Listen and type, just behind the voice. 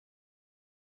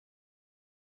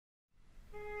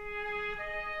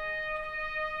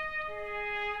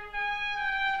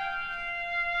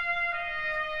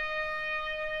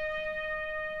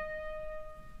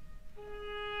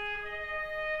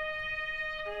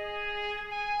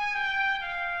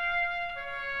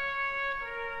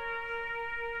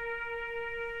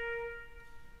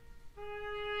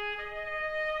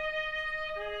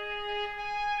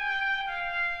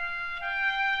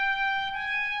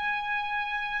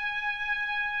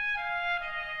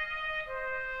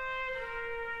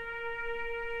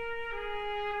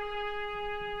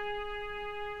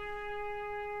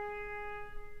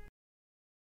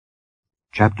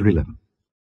Chapter 11.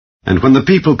 And when the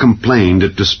people complained,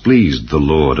 it displeased the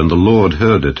Lord, and the Lord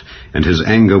heard it, and his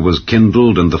anger was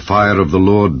kindled, and the fire of the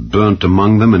Lord burnt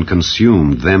among them, and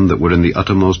consumed them that were in the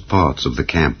uttermost parts of the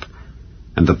camp.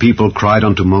 And the people cried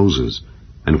unto Moses,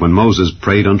 and when Moses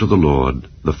prayed unto the Lord,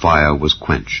 the fire was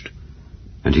quenched.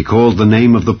 And he called the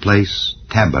name of the place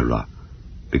Taberah,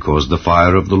 because the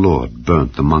fire of the Lord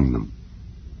burnt among them.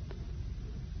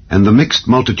 And the mixed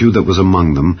multitude that was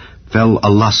among them fell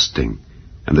a-lusting,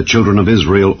 and the children of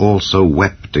Israel also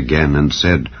wept again, and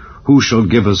said, Who shall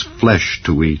give us flesh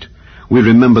to eat? We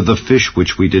remember the fish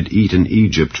which we did eat in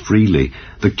Egypt freely,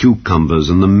 the cucumbers,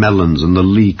 and the melons, and the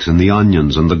leeks, and the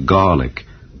onions, and the garlic.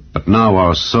 But now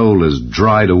our soul is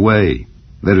dried away.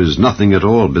 There is nothing at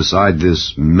all beside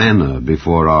this manna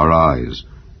before our eyes.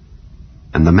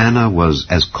 And the manna was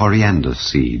as coriander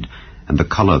seed, and the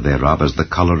color thereof as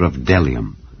the color of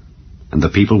bdellium. And the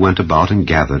people went about and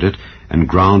gathered it, and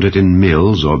ground it in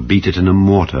mills, or beat it in a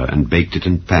mortar, and baked it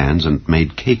in pans, and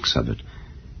made cakes of it.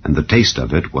 And the taste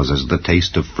of it was as the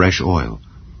taste of fresh oil.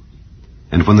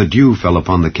 And when the dew fell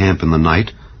upon the camp in the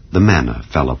night, the manna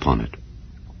fell upon it.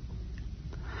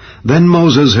 Then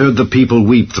Moses heard the people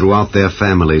weep throughout their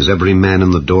families, every man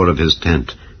in the door of his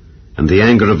tent. And the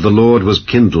anger of the Lord was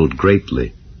kindled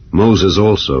greatly. Moses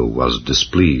also was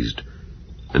displeased.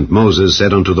 And Moses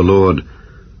said unto the Lord,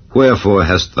 Wherefore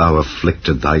hast thou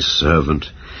afflicted thy servant?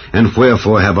 And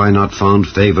wherefore have I not found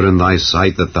favor in thy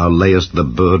sight, that thou layest the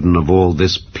burden of all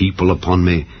this people upon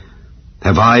me?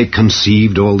 Have I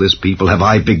conceived all this people? Have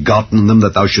I begotten them,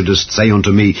 that thou shouldest say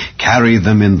unto me, Carry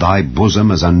them in thy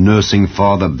bosom, as a nursing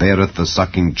father beareth the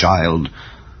sucking child,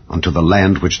 unto the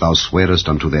land which thou swarest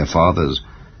unto their fathers?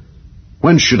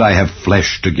 When should I have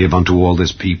flesh to give unto all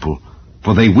this people?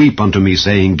 For they weep unto me,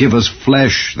 saying, Give us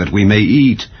flesh, that we may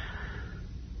eat.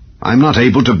 I am not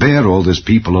able to bear all this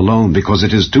people alone, because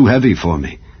it is too heavy for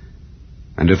me.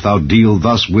 And if thou deal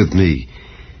thus with me,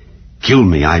 kill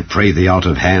me, I pray thee, out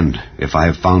of hand, if I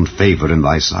have found favor in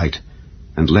thy sight,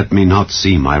 and let me not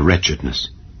see my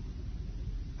wretchedness.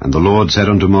 And the Lord said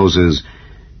unto Moses,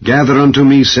 Gather unto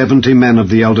me 70 men of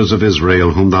the elders of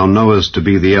Israel, whom thou knowest to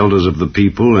be the elders of the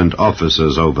people, and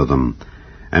officers over them,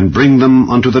 and bring them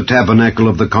unto the tabernacle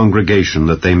of the congregation,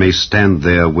 that they may stand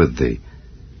there with thee.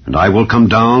 And I will come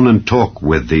down and talk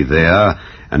with thee there,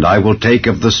 and I will take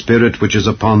of the Spirit which is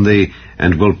upon thee,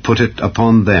 and will put it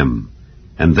upon them,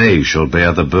 and they shall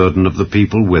bear the burden of the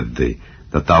people with thee,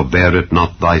 that thou bear it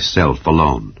not thyself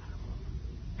alone.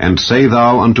 And say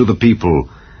thou unto the people,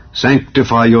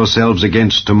 Sanctify yourselves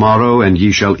against tomorrow, and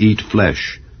ye shall eat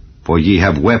flesh. For ye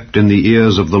have wept in the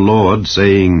ears of the Lord,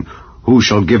 saying, Who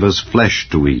shall give us flesh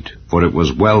to eat? For it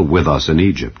was well with us in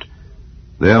Egypt.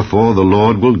 Therefore the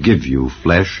Lord will give you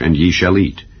flesh, and ye shall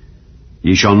eat.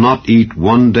 Ye shall not eat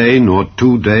 1 day, nor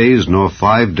 2 days, nor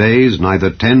 5 days,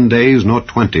 neither 10 days, nor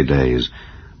 20 days,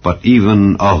 but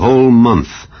even a whole month,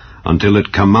 until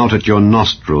it come out at your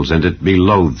nostrils, and it be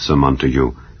loathsome unto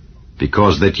you,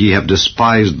 because that ye have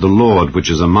despised the Lord which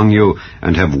is among you,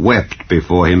 and have wept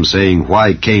before him, saying,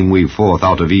 Why came we forth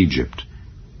out of Egypt?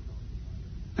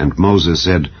 And Moses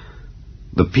said,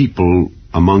 The people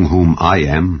among whom I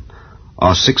am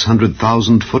are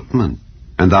 600,000 footmen,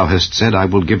 and thou hast said, I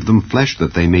will give them flesh,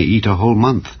 that they may eat a whole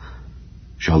month.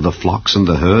 Shall the flocks and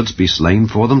the herds be slain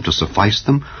for them to suffice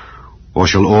them? Or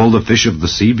shall all the fish of the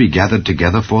sea be gathered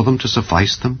together for them to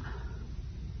suffice them?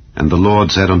 And the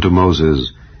Lord said unto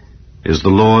Moses, Is the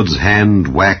Lord's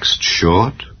hand waxed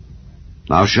short?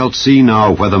 Thou shalt see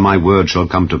now whether my word shall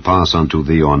come to pass unto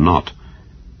thee or not.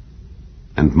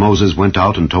 And Moses went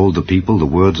out and told the people the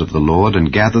words of the Lord,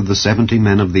 and gathered the 70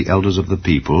 men of the elders of the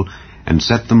people, and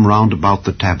set them round about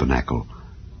the tabernacle.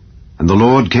 And the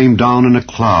Lord came down in a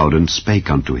cloud, and spake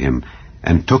unto him,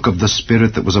 and took of the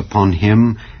Spirit that was upon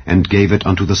him, and gave it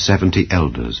unto the 70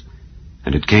 elders.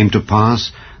 And it came to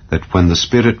pass, that when the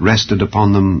Spirit rested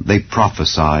upon them, they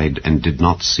prophesied, and did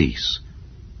not cease.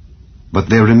 But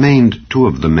there remained 2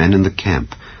 of the men in the camp.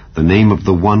 The name of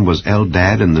the one was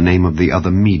Eldad, and the name of the other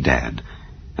Medad.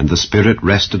 And the Spirit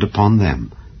rested upon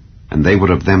them. And they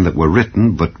were of them that were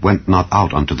written, but went not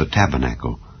out unto the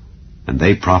tabernacle. And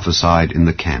they prophesied in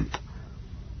the camp.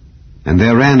 And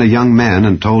there ran a young man,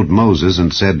 and told Moses,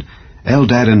 and said,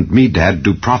 Eldad and Medad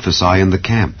do prophesy in the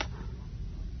camp.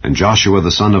 And Joshua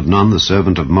the son of Nun, the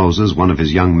servant of Moses, one of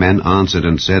his young men, answered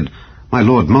and said, My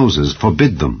lord Moses,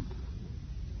 forbid them.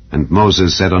 And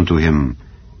Moses said unto him,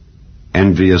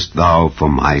 Enviest thou for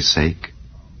my sake?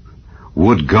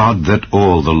 Would God that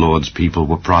all the Lord's people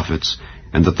were prophets,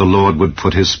 and that the Lord would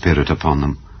put his Spirit upon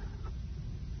them.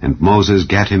 And Moses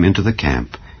gat him into the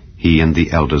camp, he and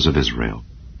the elders of Israel.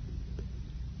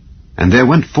 And there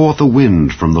went forth a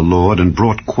wind from the Lord, and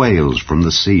brought quails from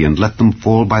the sea, and let them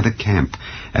fall by the camp,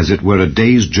 as it were a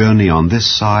day's journey on this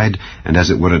side, and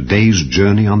as it were a day's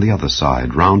journey on the other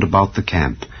side, round about the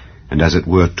camp, and as it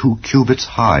were 2 cubits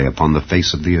high upon the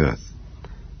face of the earth.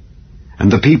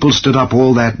 And the people stood up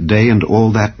all that day, and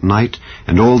all that night,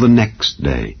 and all the next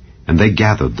day, and they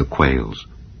gathered the quails.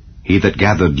 He that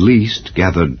gathered least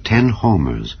gathered 10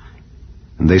 homers,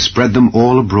 and they spread them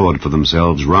all abroad for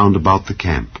themselves round about the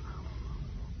camp.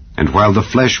 And while the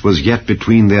flesh was yet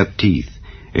between their teeth,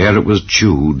 ere it was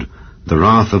chewed, the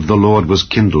wrath of the Lord was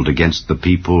kindled against the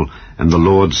people, and the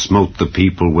Lord smote the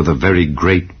people with a very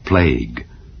great plague.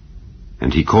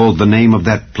 And he called the name of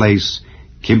that place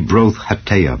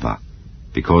Kibroth-Hattaavah,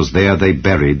 because there they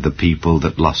buried the people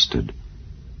that lusted.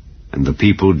 And the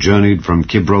people journeyed from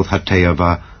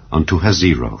Kibroth-Hattaavah unto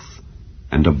Hazeroth,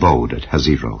 and abode at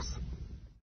Hazeroth.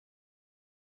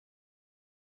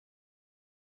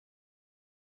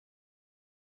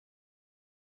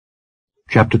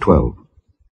 Chapter 12.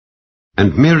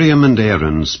 And Miriam and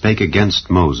Aaron spake against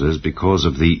Moses because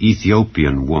of the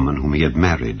Ethiopian woman whom he had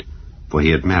married, for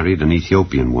he had married an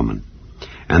Ethiopian woman.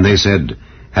 And they said,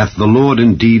 Hath the Lord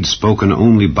indeed spoken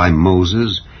only by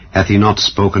Moses? Hath he not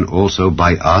spoken also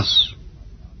by us?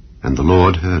 And the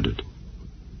Lord heard it.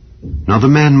 Now the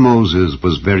man Moses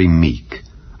was very meek,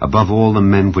 above all the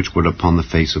men which were upon the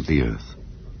face of the earth.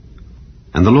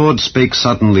 And the Lord spake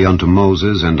suddenly unto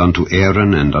Moses, and unto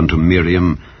Aaron, and unto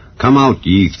Miriam, Come out,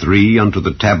 ye 3, unto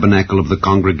the tabernacle of the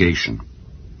congregation.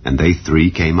 And they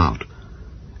 3 came out.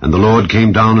 And the Lord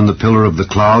came down in the pillar of the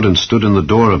cloud, and stood in the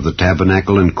door of the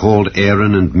tabernacle, and called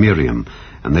Aaron and Miriam,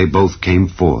 and they both came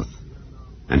forth.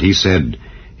 And he said,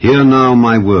 Hear now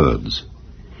my words.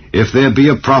 If there be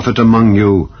a prophet among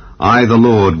you, I, the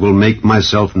Lord, will make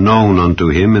myself known unto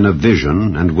him in a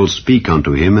vision, and will speak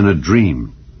unto him in a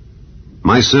dream.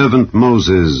 My servant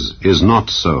Moses is not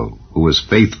so, who is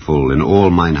faithful in all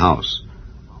mine house.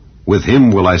 With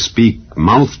him will I speak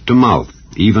mouth to mouth,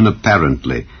 even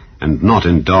apparently, and not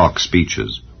in dark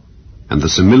speeches. And the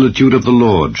similitude of the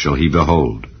Lord shall he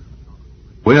behold.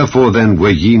 Wherefore then were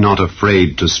ye not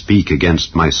afraid to speak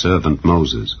against my servant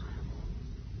Moses?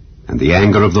 And the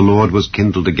anger of the Lord was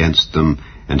kindled against them,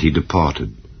 and he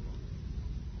departed.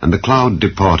 And the cloud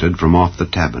departed from off the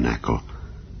tabernacle,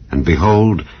 and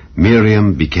behold,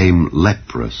 Miriam became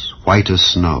leprous, white as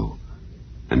snow.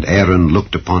 And Aaron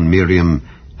looked upon Miriam,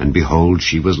 and behold,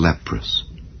 she was leprous.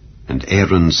 And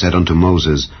Aaron said unto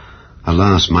Moses,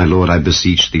 Alas, my Lord, I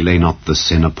beseech thee, lay not the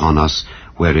sin upon us,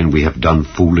 wherein we have done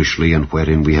foolishly, and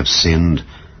wherein we have sinned.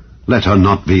 Let her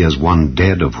not be as one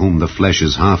dead, of whom the flesh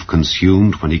is half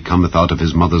consumed, when he cometh out of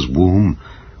his mother's womb.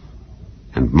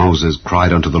 And Moses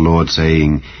cried unto the Lord,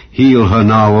 saying, Heal her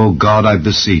now, O God, I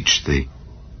beseech thee.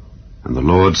 And the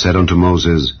Lord said unto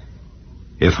Moses,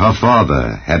 If her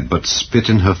father had but spit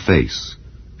in her face,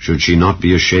 should she not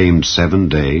be ashamed 7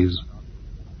 days?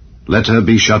 Let her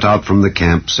be shut out from the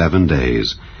camp 7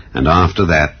 days, and after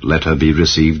that let her be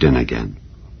received in again.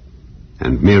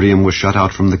 And Miriam was shut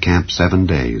out from the camp 7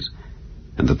 days,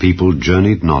 and the people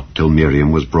journeyed not till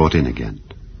Miriam was brought in again.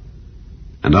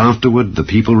 And afterward the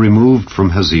people removed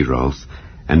from Hazeroth,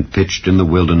 and pitched in the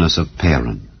wilderness of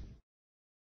Paran.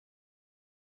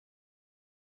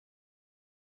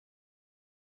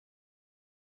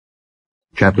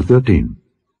 Chapter 13.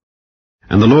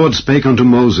 And the Lord spake unto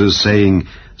Moses, saying,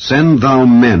 Send thou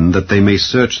men, that they may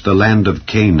search the land of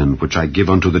Canaan, which I give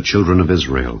unto the children of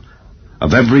Israel.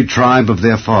 Of every tribe of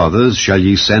their fathers shall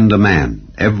ye send a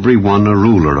man, every one a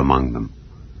ruler among them.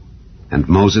 And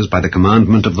Moses, by the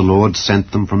commandment of the Lord,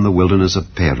 sent them from the wilderness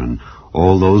of Paran.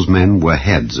 All those men were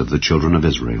heads of the children of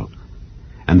Israel.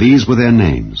 And these were their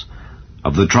names.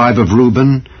 Of the tribe of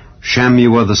Reuben,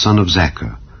 Shammua the son of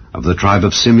Zaccur. Of the tribe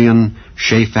of Simeon,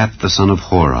 Shaphat the son of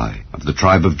Hori. Of the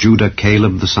tribe of Judah,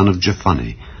 Caleb the son of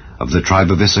Jephunneh. Of the tribe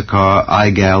of Issachar,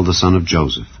 Igal the son of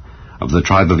Joseph. Of the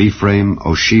tribe of Ephraim,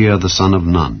 Oshea the son of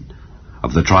Nun.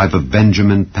 Of the tribe of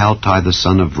Benjamin, Paltai the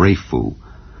son of Raphu.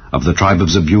 Of the tribe of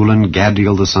Zebulun,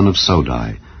 Gadiel the son of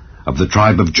Sodai. Of the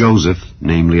tribe of Joseph,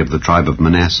 namely of the tribe of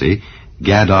Manasseh,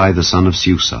 Gadai the son of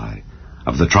Susai.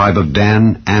 Of the tribe of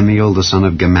Dan, Amiel the son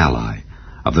of Gemalli.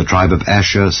 Of the tribe of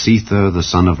Asher, Sether the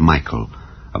son of Michael.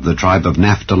 Of the tribe of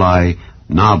Naphtali,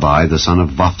 Nabai the son of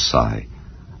Vophsi.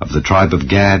 Of the tribe of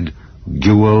Gad,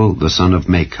 Guel the son of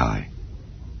Machi.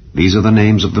 These are the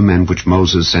names of the men which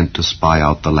Moses sent to spy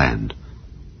out the land.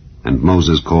 And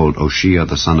Moses called Oshea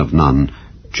the son of Nun,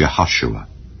 Jehoshua.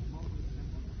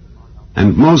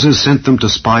 And Moses sent them to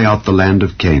spy out the land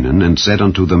of Canaan, and said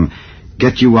unto them,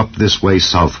 Get you up this way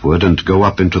southward, and go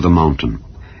up into the mountain,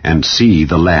 and see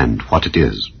the land what it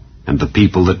is. and the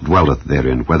people that dwelleth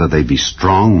therein, whether they be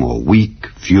strong or weak,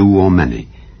 few or many,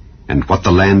 and what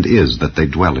the land is that they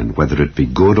dwell in, whether it be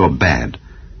good or bad,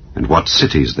 and what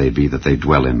cities they be that they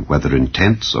dwell in, whether in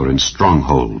tents or in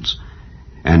strongholds,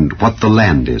 and what the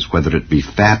land is, whether it be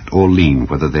fat or lean,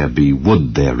 whether there be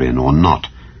wood therein or not.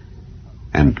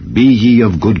 And be ye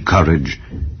of good courage,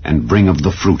 and bring of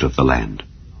the fruit of the land.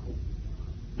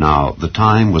 Now the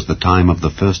time was the time of the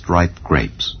first ripe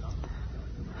grapes.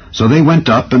 So they went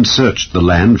up and searched the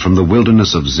land from the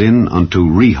wilderness of Zin unto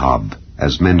Rehob,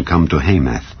 as men come to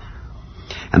Hamath.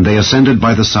 And they ascended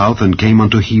by the south, and came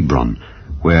unto Hebron,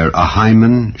 where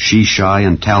Ahiman, Sheshai,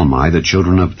 and Talmai, the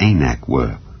children of Anak,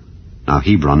 were. Now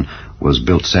Hebron was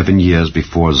built 7 years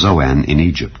before Zoan in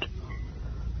Egypt.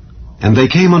 And they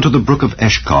came unto the brook of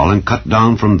Eshcol, and cut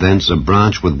down from thence a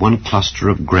branch with one cluster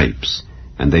of grapes,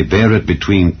 and they bare it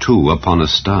between two upon a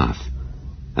staff.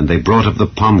 And they brought of the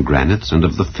pomegranates and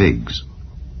of the figs.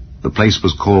 The place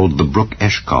was called the brook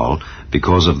Eshcol,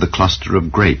 because of the cluster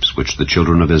of grapes which the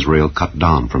children of Israel cut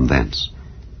down from thence.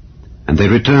 And they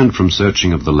returned from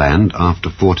searching of the land after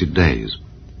 40 days.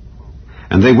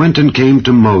 And they went and came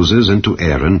to Moses and to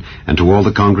Aaron, and to all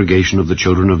the congregation of the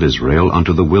children of Israel,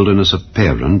 unto the wilderness of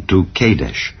Paran, to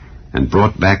Kadesh, and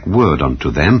brought back word unto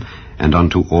them, and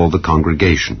unto all the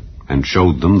congregation, and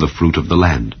showed them the fruit of the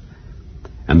land.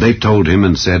 And they told him,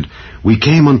 and said, We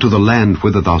came unto the land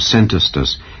whither thou sentest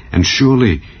us, and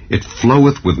surely it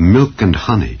floweth with milk and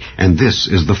honey, and this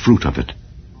is the fruit of it.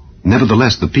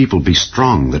 Nevertheless the people be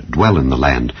strong that dwell in the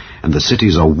land, and the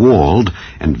cities are walled,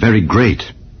 and very great.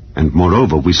 And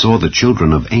moreover we saw the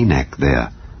children of Anak there.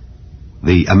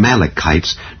 The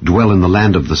Amalekites dwell in the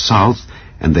land of the south,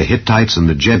 and the Hittites and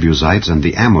the Jebusites and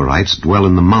the Amorites dwell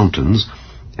in the mountains,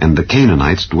 and the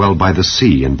Canaanites dwell by the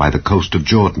sea and by the coast of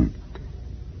Jordan.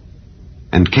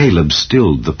 And Caleb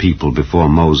stilled the people before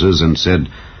Moses, and said,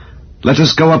 Let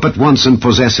us go up at once and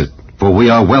possess it, for we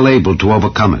are well able to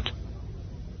overcome it.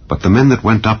 But the men that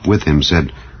went up with him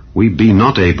said, We be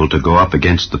not able to go up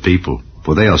against the people,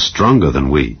 for they are stronger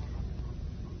than we.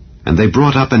 And they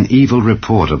brought up an evil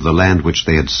report of the land which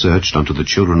they had searched unto the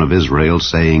children of Israel,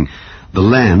 saying, The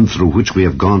land through which we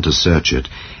have gone to search it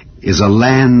is a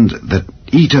land that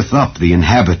eateth up the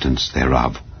inhabitants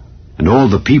thereof. And all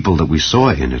the people that we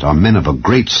saw in it are men of a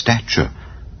great stature.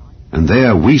 And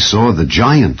there we saw the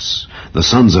giants, the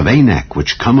sons of Anak,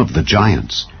 which come of the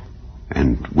giants.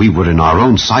 And we were in our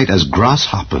own sight as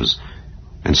grasshoppers,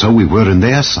 and so we were in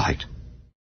their sight.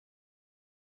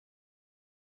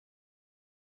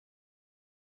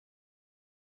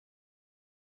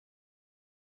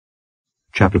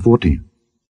 Chapter 14.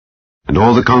 And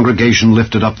all the congregation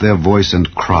lifted up their voice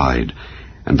and cried,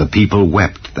 and the people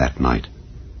wept that night.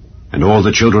 And all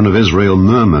the children of Israel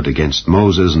murmured against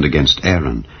Moses and against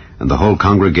Aaron. And the whole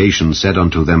congregation said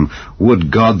unto them,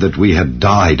 Would God that we had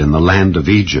died in the land of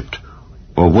Egypt,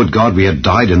 or would God we had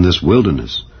died in this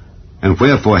wilderness? And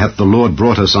wherefore hath the Lord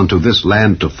brought us unto this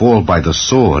land to fall by the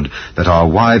sword, that our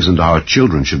wives and our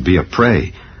children should be a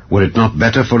prey? Were it not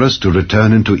better for us to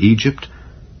return into Egypt?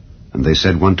 And they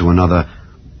said one to another,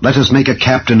 Let us make a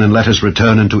captain, and let us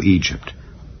return into Egypt.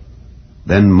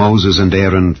 Then Moses and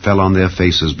Aaron fell on their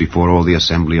faces before all the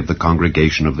assembly of the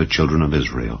congregation of the children of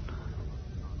Israel.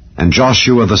 And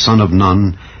Joshua the son of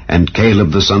Nun, and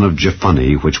Caleb the son of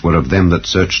Jephunneh, which were of them that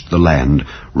searched the land,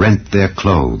 rent their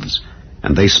clothes.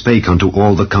 And they spake unto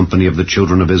all the company of the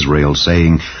children of Israel,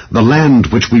 saying, The land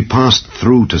which we passed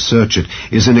through to search it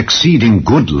is an exceeding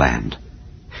good land.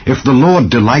 If the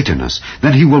Lord delight in us,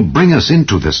 then he will bring us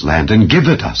into this land, and give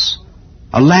it us,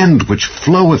 a land which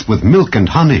floweth with milk and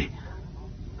honey.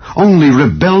 Only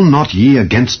rebel not ye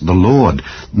against the Lord,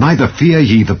 neither fear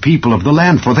ye the people of the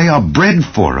land, for they are bread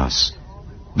for us.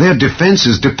 Their defense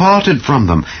is departed from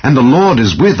them, and the Lord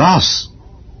is with us.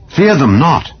 Fear them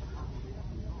not.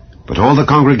 But all the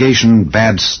congregation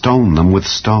bade stone them with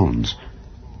stones.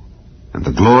 And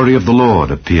the glory of the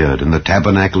Lord appeared in the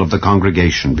tabernacle of the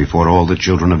congregation before all the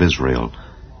children of Israel.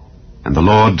 And the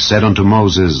Lord said unto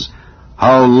Moses,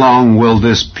 How long will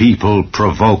this people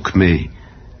provoke me?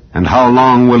 And how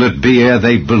long will it be ere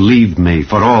they believe me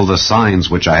for all the signs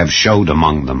which I have showed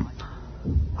among them?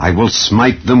 I will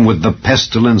smite them with the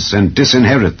pestilence, and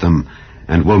disinherit them,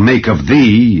 and will make of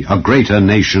thee a greater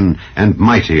nation, and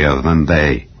mightier than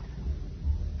they.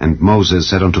 And Moses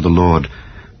said unto the Lord,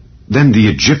 Then the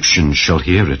Egyptians shall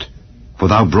hear it, for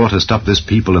thou broughtest up this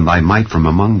people in thy might from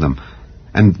among them,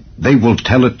 and they will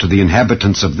tell it to the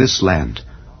inhabitants of this land.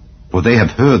 For they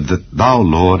have heard that thou,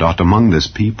 Lord, art among this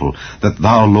people, that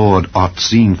thou, Lord, art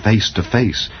seen face to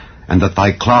face, and that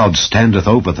thy cloud standeth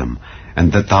over them,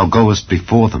 and that thou goest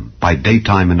before them by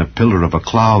daytime in a pillar of a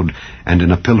cloud, and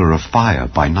in a pillar of fire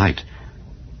by night.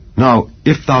 Now,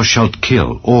 if thou shalt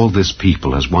kill all this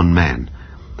people as one man,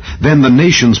 then the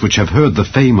nations which have heard the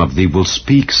fame of thee will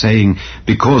speak, saying,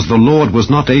 Because the Lord was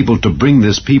not able to bring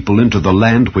this people into the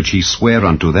land which he sware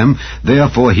unto them,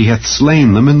 therefore he hath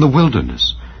slain them in the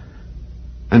wilderness.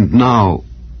 And now,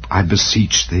 I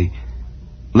beseech thee,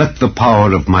 let the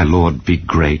power of my Lord be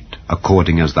great,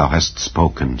 according as thou hast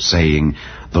spoken, saying,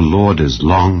 The Lord is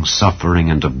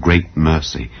long-suffering and of great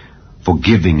mercy,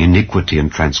 forgiving iniquity and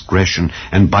transgression,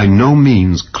 and by no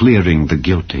means clearing the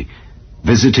guilty,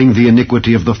 visiting the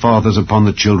iniquity of the fathers upon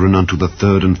the children unto the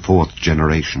third and fourth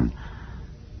generation.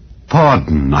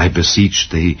 Pardon, I beseech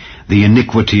thee, the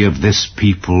iniquity of this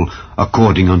people,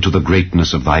 according unto the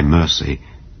greatness of thy mercy,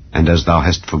 and as thou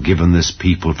hast forgiven this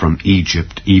people from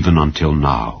Egypt even until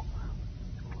now.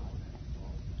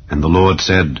 And the Lord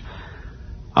said,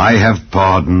 I have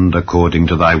pardoned according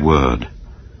to thy word.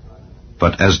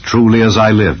 But as truly as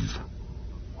I live,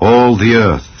 all the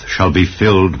earth shall be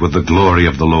filled with the glory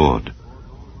of the Lord.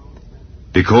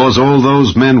 Because all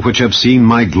those men which have seen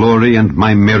my glory and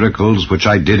my miracles which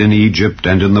I did in Egypt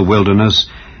and in the wilderness,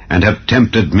 and have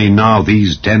tempted me now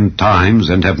these 10 times,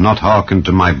 and have not hearkened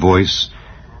to my voice,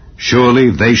 surely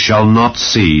they shall not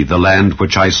see the land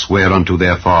which I swear unto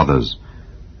their fathers,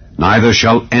 neither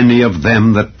shall any of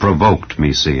them that provoked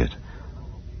me see it.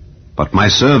 But my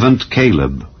servant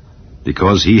Caleb,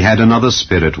 because he had another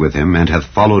spirit with him, and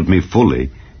hath followed me fully,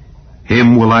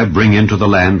 him will I bring into the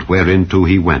land whereinto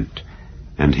he went,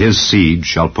 and his seed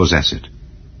shall possess it.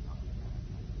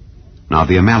 Now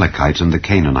the Amalekites and the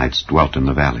Canaanites dwelt in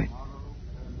the valley.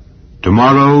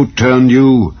 Tomorrow turn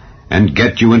you, and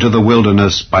get you into the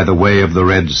wilderness by the way of the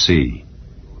Red Sea.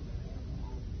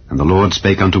 And the Lord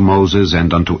spake unto Moses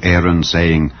and unto Aaron,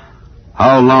 saying,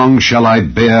 How long shall I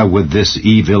bear with this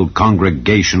evil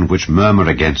congregation which murmur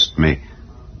against me?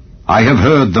 I have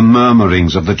heard the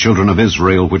murmurings of the children of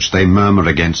Israel which they murmur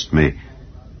against me.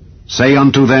 Say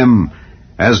unto them,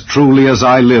 As truly as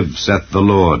I live, saith the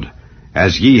Lord,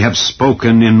 as ye have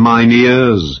spoken in mine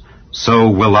ears, so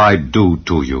will I do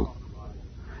to you.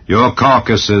 Your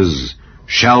carcasses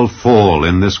shall fall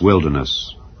in this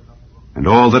wilderness. And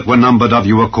all that were numbered of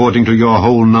you according to your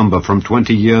whole number, from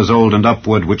 20 years old and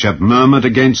upward, which have murmured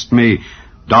against me,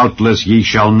 doubtless ye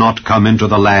shall not come into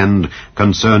the land,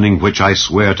 concerning which I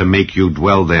swear to make you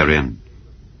dwell therein,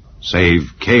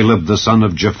 save Caleb the son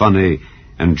of Jephunneh,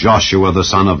 and Joshua the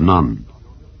son of Nun.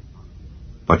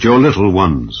 But your little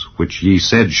ones, which ye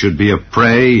said should be a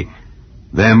prey,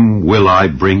 them will I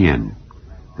bring in,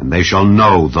 and they shall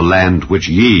know the land which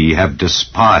ye have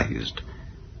despised.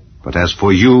 But as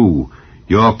for you,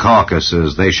 your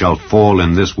carcasses, they shall fall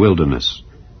in this wilderness.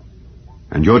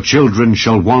 And your children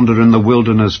shall wander in the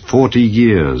wilderness 40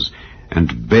 years,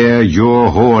 and bear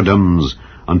your whoredoms,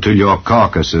 until your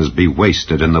carcasses be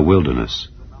wasted in the wilderness.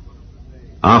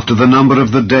 After the number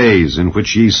of the days in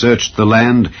which ye searched the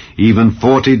land, even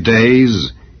 40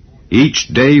 days, each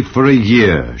day for a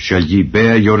year shall ye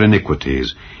bear your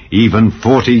iniquities, even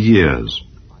 40 years,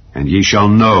 and ye shall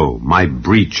know my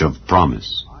breach of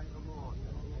promise.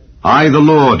 I, the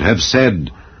Lord, have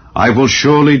said, I will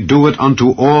surely do it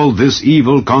unto all this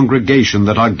evil congregation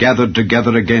that are gathered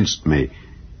together against me.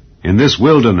 In this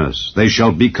wilderness they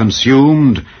shall be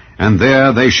consumed, and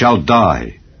there they shall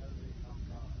die.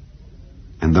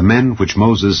 And the men which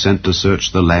Moses sent to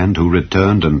search the land, who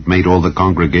returned and made all the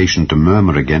congregation to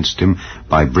murmur against him,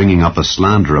 by bringing up a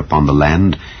slander upon the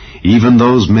land, even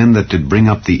those men that did bring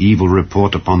up the evil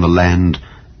report upon the land,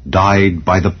 died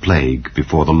by the plague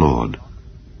before the Lord.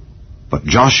 But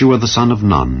Joshua the son of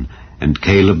Nun, and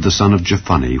Caleb the son of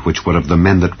Jephunneh, which were of the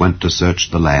men that went to search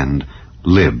the land,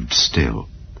 lived still.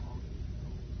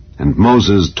 And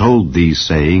Moses told these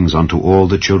sayings unto all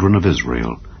the children of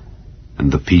Israel,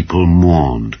 and the people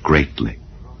mourned greatly.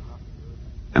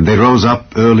 And they rose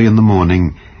up early in the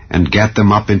morning, and gat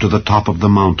them up into the top of the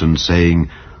mountain, saying,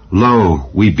 Lo,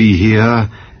 we be here,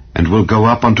 and will go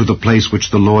up unto the place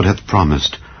which the Lord hath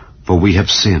promised, for we have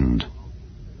sinned.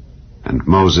 And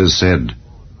Moses said,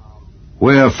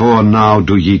 Wherefore now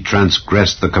do ye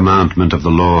transgress the commandment of the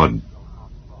Lord?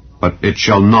 But it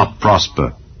shall not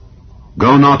prosper.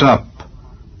 Go not up,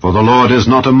 for the Lord is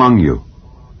not among you,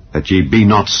 that ye be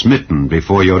not smitten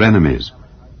before your enemies.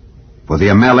 For the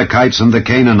Amalekites and the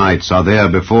Canaanites are there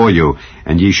before you,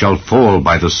 and ye shall fall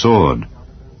by the sword.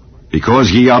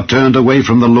 Because ye are turned away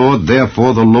from the Lord,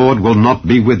 therefore the Lord will not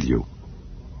be with you.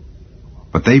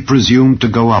 But they presumed to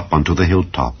go up unto the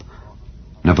hilltop.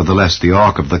 Nevertheless the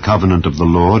ark of the covenant of the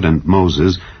Lord and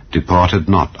Moses departed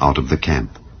not out of the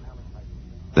camp.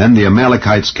 Then the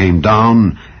Amalekites came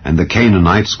down, and the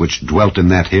Canaanites which dwelt in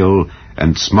that hill,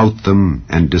 and smote them,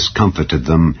 and discomfited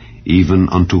them, even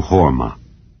unto Hormah.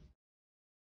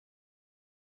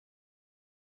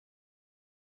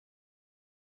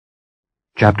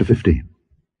 Chapter 15.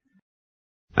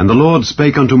 And the Lord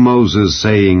spake unto Moses,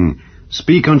 saying,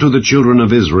 Speak unto the children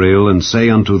of Israel, and say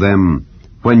unto them,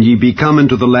 When ye be come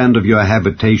into the land of your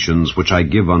habitations, which I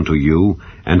give unto you,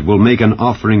 and will make an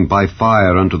offering by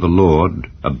fire unto the Lord,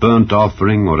 a burnt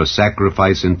offering, or a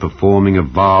sacrifice in performing a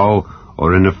vow,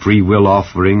 or in a freewill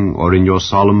offering, or in your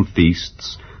solemn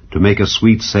feasts, to make a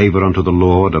sweet savour unto the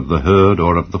Lord of the herd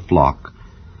or of the flock,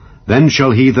 then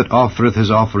shall he that offereth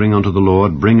his offering unto the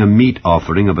Lord bring a meat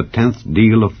offering of 1/10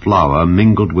 deal of flour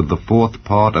mingled with the 4th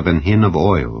part of an hin of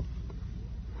oil.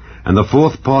 And the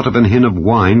 4th part of an hin of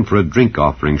wine for a drink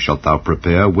offering shalt thou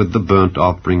prepare with the burnt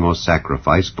offering or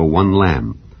sacrifice for 1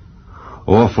 lamb.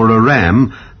 Or for a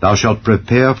ram thou shalt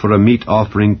prepare for a meat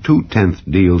offering 2/10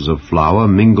 deals of flour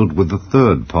mingled with the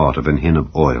 3rd part of an hin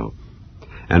of oil.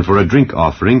 And for a drink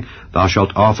offering thou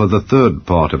shalt offer the 3rd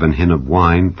part of an hin of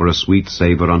wine for a sweet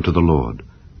savour unto the Lord.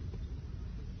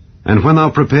 And when thou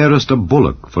preparest a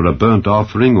bullock for a burnt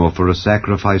offering, or for a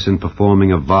sacrifice in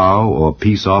performing a vow, or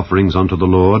peace offerings unto the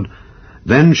Lord,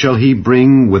 then shall he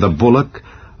bring with a bullock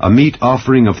a meat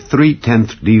offering of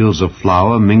 3/10 deals of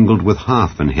flour mingled with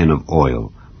 1/2 an hin of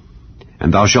oil.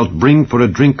 And thou shalt bring for a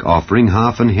drink offering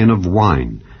 1/2 an hin of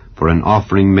wine, for an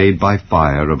offering made by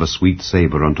fire of a sweet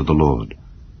savour unto the Lord.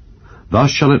 Thus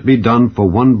shall it be done for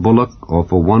 1 bullock, or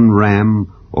for 1 ram,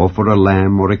 or for a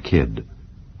lamb or a kid.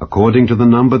 According to the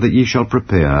number that ye shall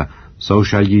prepare, so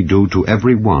shall ye do to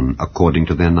every one according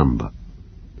to their number.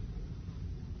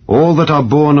 All that are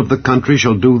born of the country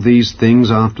shall do these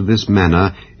things after this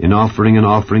manner, in offering an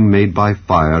offering made by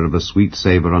fire of a sweet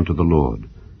savour unto the Lord.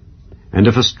 And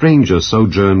if a stranger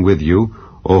sojourn with you,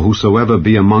 or whosoever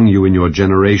be among you in your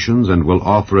generations, and will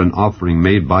offer an offering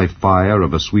made by fire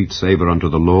of a sweet savour unto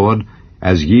the Lord,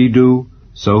 as ye do,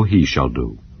 so he shall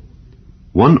do.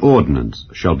 1 ordinance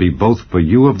shall be both for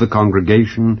you of the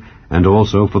congregation, and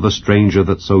also for the stranger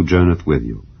that sojourneth with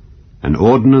you, an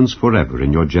ordinance forever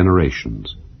in your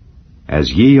generations.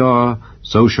 As ye are,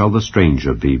 so shall the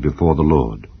stranger be before the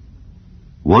Lord.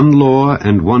 1 law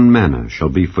and 1 manner shall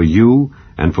be for you,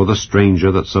 and for the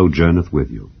stranger that sojourneth with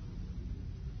you.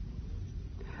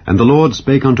 And the Lord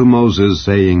spake unto Moses,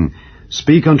 saying,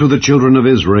 Speak unto the children of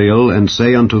Israel, and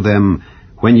say unto them,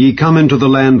 When ye come into the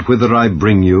land whither I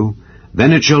bring you,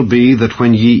 then it shall be that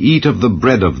when ye eat of the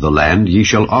bread of the land, ye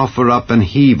shall offer up an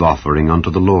heave offering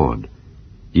unto the Lord.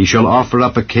 Ye shall offer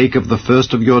up a cake of the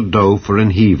first of your dough for an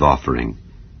heave offering.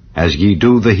 As ye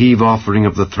do the heave offering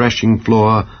of the threshing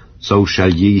floor, so shall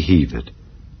ye heave it.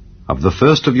 Of the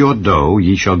first of your dough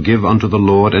ye shall give unto the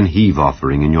Lord an heave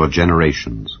offering in your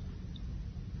generations.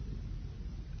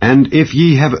 And if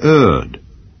ye have erred,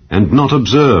 and not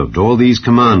observed all these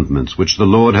commandments which the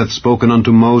Lord hath spoken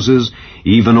unto Moses,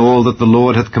 even all that the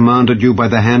Lord hath commanded you by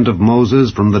the hand of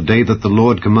Moses, from the day that the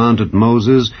Lord commanded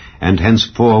Moses, and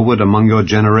henceforward among your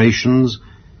generations,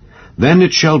 then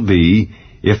it shall be,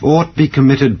 if aught be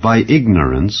committed by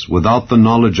ignorance, without the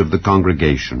knowledge of the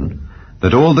congregation,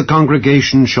 that all the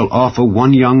congregation shall offer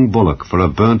 1 young bullock for a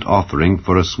burnt offering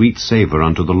for a sweet savour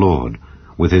unto the Lord,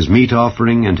 with his meat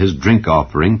offering and his drink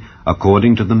offering,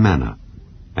 according to the manner,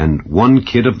 and 1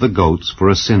 kid of the goats for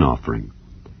a sin offering.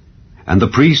 And the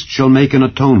priest shall make an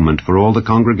atonement for all the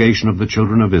congregation of the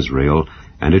children of Israel,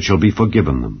 and it shall be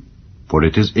forgiven them, for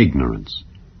it is ignorance.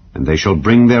 And they shall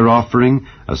bring their offering,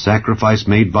 a sacrifice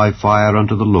made by fire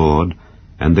unto the Lord,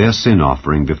 and their sin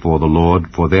offering before the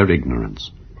Lord for their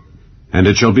ignorance. And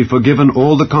it shall be forgiven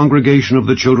all the congregation of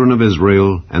the children of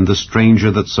Israel, and the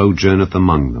stranger that sojourneth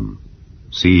among them,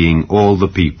 seeing all the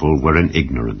people were in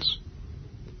ignorance.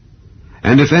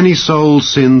 And if any soul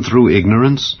sin through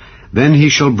ignorance, then he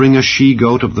shall bring a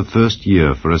she-goat of the first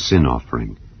year for a sin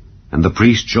offering. And the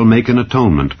priest shall make an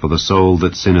atonement for the soul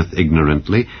that sinneth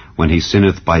ignorantly, when he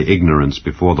sinneth by ignorance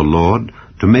before the Lord,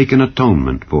 to make an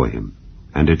atonement for him,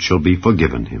 and it shall be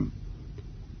forgiven him.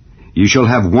 Ye shall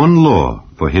have 1 law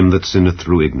for him that sinneth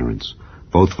through ignorance,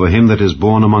 both for him that is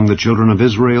born among the children of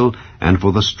Israel, and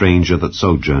for the stranger that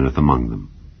sojourneth among them.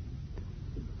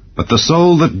 But the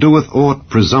soul that doeth aught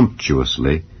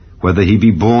presumptuously, whether he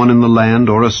be born in the land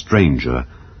or a stranger,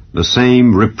 the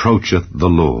same reproacheth the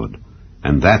Lord,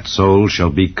 and that soul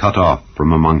shall be cut off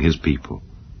from among his people.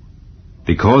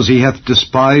 Because he hath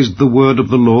despised the word of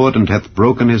the Lord, and hath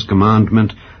broken his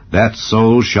commandment, that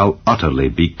soul shall utterly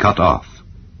be cut off.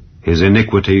 His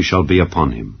iniquity shall be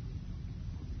upon him.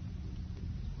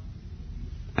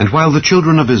 And while the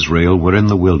children of Israel were in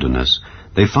the wilderness,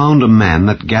 they found a man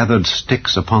that gathered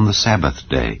sticks upon the Sabbath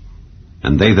day.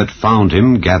 And they that found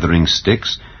him gathering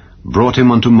sticks brought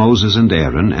him unto Moses and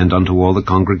Aaron, and unto all the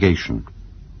congregation.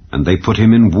 And they put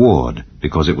him in ward,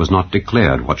 because it was not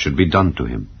declared what should be done to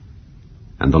him.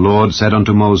 And the Lord said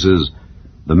unto Moses,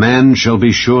 The man shall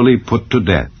be surely put to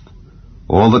death.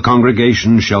 All the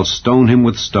congregation shall stone him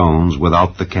with stones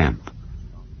without the camp.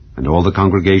 And all the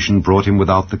congregation brought him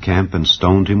without the camp, and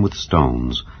stoned him with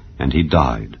stones, and he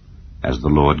died, as the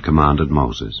Lord commanded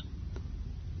Moses.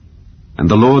 And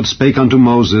the Lord spake unto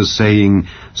Moses, saying,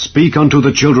 Speak unto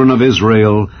the children of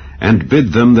Israel, and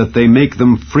bid them that they make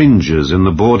them fringes in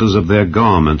the borders of their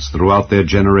garments throughout their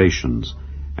generations,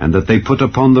 and that they put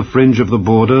upon the fringe of the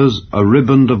borders a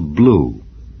riband of blue.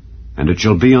 And it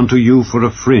shall be unto you for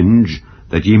a fringe,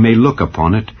 that ye may look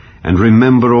upon it, and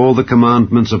remember all the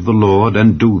commandments of the Lord,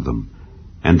 and do them,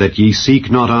 and that ye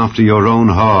seek not after your own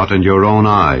heart and your own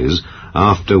eyes,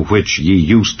 after which ye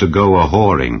used to go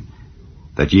a-whoring,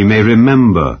 that ye may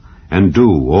remember and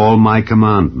do all my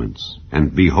commandments,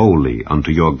 and be holy unto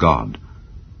your God.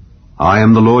 I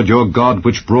am the Lord your God,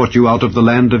 which brought you out of the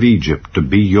land of Egypt, to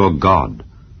be your God.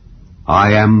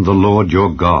 I am the Lord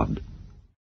your God.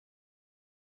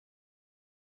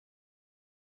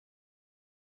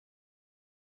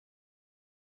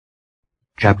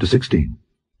 Chapter 16.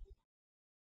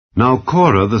 Now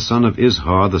Korah the son of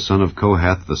Izhar, the son of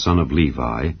Kohath, the son of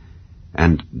Levi,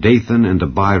 and Dathan and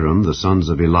Abiram, the sons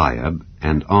of Eliab,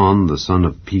 and On, the son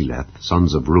of Peleth,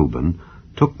 sons of Reuben,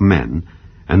 took men,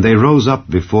 and they rose up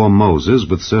before Moses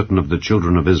with certain of the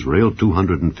children of Israel,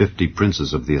 250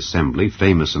 princes of the assembly,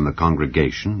 famous in the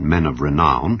congregation, men of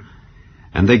renown.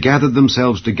 And they gathered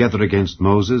themselves together against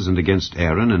Moses and against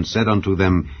Aaron, and said unto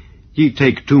them, Ye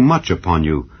take too much upon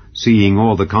you, seeing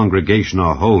all the congregation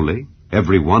are holy,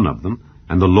 every one of them,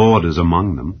 and the Lord is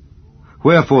among them.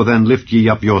 Wherefore then lift ye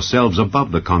up yourselves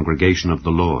above the congregation of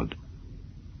the Lord?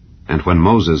 And when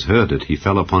Moses heard it, he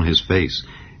fell upon his face,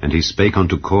 and he spake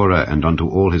unto Korah and unto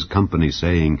all his company,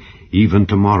 saying, Even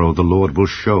tomorrow the Lord will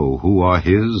show who are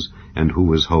his, and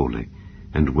who is holy,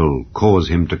 and will cause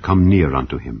him to come near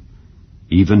unto him.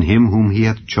 Even him whom he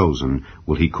hath chosen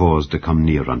will he cause to come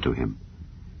near unto him.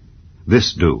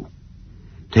 This do.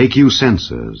 Take you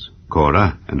censers,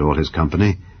 Korah and all his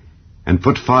company, and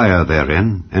put fire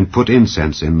therein, and put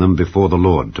incense in them before the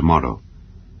Lord tomorrow.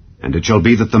 And it shall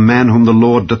be that the man whom the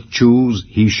Lord doth choose,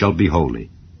 he shall be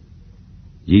holy.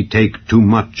 Ye take too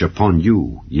much upon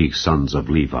you, ye sons of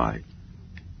Levi.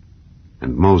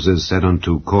 And Moses said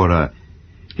unto Korah,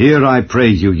 Hear, I pray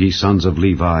you, ye sons of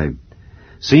Levi,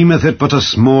 seemeth it but a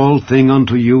small thing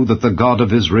unto you that the God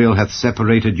of Israel hath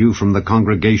separated you from the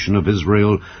congregation of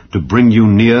Israel, to bring you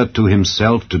near to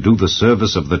himself, to do the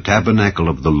service of the tabernacle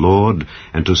of the Lord,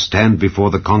 and to stand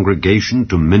before the congregation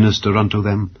to minister unto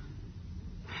them?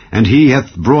 And he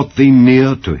hath brought thee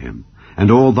near to him,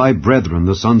 and all thy brethren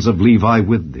the sons of Levi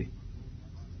with thee.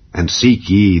 And seek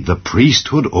ye the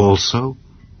priesthood also?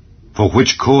 For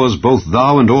which cause both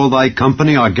thou and all thy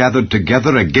company are gathered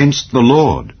together against the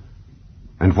Lord.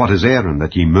 And what is Aaron,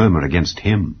 that ye murmur against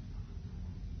him?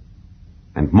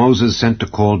 And Moses sent to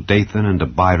call Dathan and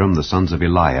Abiram, the sons of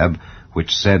Eliab,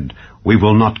 which said, We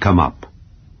will not come up.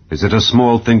 Is it a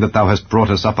small thing that thou hast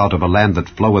brought us up out of a land that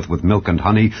floweth with milk and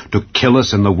honey, to kill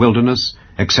us in the wilderness,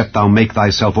 except thou make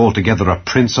thyself altogether a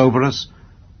prince over us?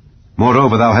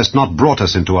 Moreover, thou hast not brought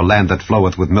us into a land that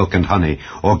floweth with milk and honey,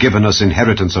 or given us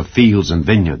inheritance of fields and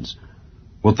vineyards.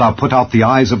 Wilt thou put out the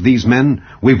eyes of these men?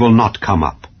 We will not come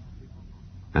up.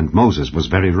 And Moses was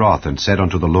very wroth, and said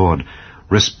unto the Lord,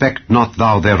 Respect not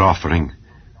thou their offering.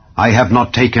 I have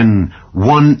not taken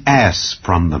one ass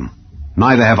from them,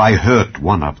 neither have I hurt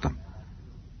one of them.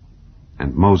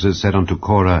 And Moses said unto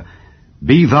Korah,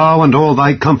 Be thou and all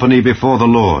thy company before the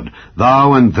Lord,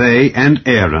 thou and they and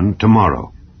Aaron,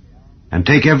 tomorrow. And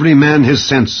take every man his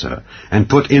censer, and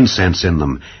put incense in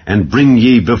them, and bring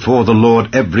ye before the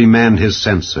Lord every man his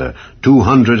censer,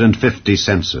 250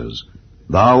 censers.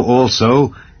 Thou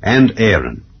also, and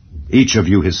Aaron, each of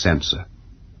you his censer.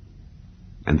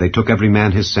 And they took every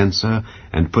man his censer,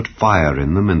 and put fire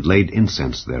in them, and laid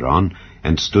incense thereon,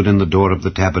 and stood in the door of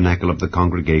the tabernacle of the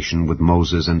congregation with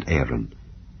Moses and Aaron.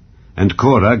 And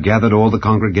Korah gathered all the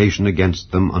congregation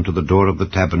against them unto the door of the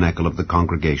tabernacle of the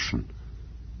congregation.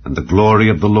 And the glory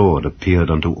of the Lord appeared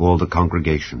unto all the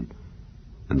congregation.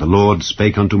 And the Lord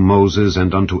spake unto Moses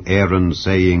and unto Aaron,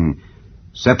 saying,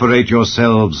 Separate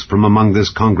yourselves from among this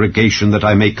congregation, that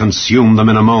I may consume them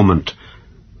in a moment.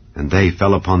 And they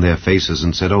fell upon their faces,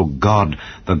 and said, O God,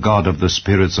 the God of the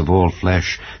spirits of all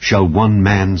flesh, shall one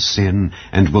man sin,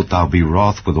 and wilt thou be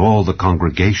wroth with all the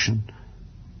congregation?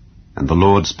 And the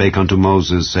Lord spake unto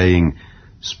Moses, saying,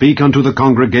 Speak unto the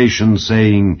congregation,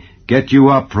 saying, Get you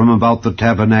up from about the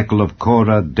tabernacle of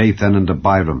Korah, Dathan, and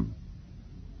Abiram.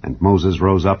 And Moses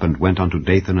rose up and went unto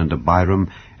Dathan and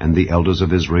Abiram, and the elders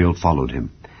of Israel followed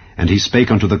him. And he spake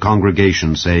unto the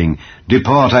congregation, saying,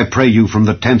 Depart, I pray you, from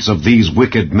the tents of these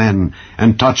wicked men,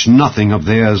 and touch nothing of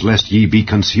theirs, lest ye be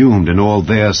consumed in all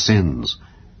their sins.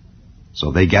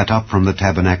 So they gat up from the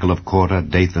tabernacle of Korah,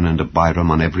 Dathan, and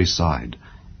Abiram on every side.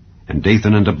 And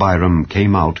Dathan and Abiram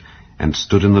came out, and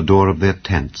stood in the door of their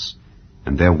tents,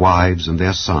 and their wives, and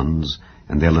their sons,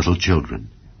 and their little children.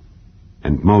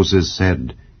 And Moses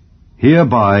said,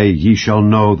 Hereby ye shall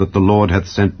know that the Lord hath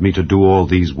sent me to do all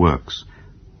these works,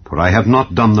 for I have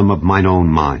not done them of mine own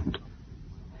mind.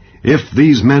 If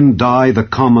these men die the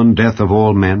common death of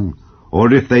all men,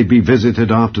 or if they be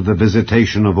visited after the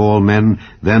visitation of all men,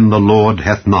 then the Lord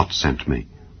hath not sent me.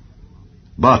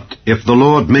 But if the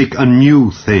Lord make a new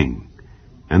thing,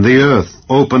 and the earth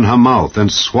open her mouth, and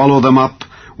swallow them up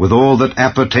with all that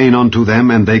appertain unto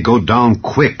them, and they go down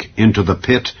quick into the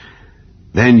pit,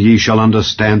 then ye shall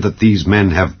understand that these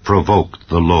men have provoked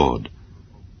the Lord.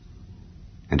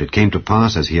 And it came to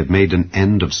pass, as he had made an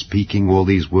end of speaking all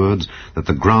these words, that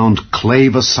the ground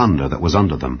clave asunder that was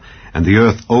under them, and the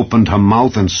earth opened her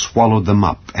mouth and swallowed them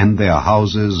up, and their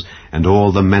houses, and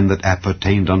all the men that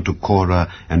appertained unto Korah,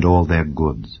 and all their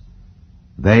goods.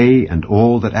 They and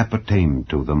all that appertained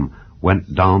to them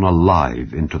went down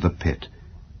alive into the pit,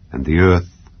 and the earth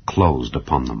closed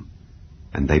upon them,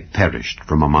 and they perished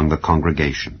from among the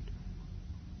congregation.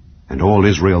 And all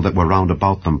Israel that were round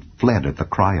about them fled at the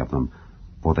cry of them,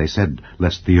 for they said,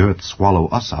 Lest the earth swallow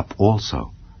us up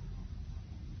also.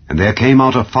 And there came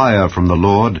out a fire from the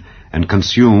Lord, and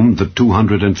consumed the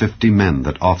 250 men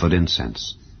that offered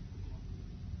incense.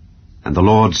 And the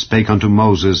Lord spake unto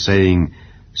Moses, saying,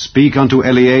 Speak unto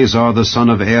Eleazar the son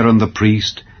of Aaron the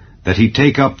priest, that he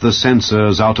take up the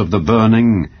censers out of the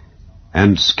burning,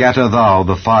 and scatter thou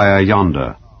the fire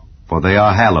yonder, for they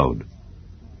are hallowed.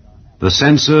 The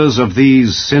censers of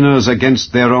these sinners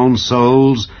against their own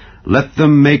souls, let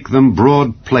them make them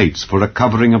broad plates for a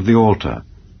covering of the altar,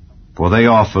 for they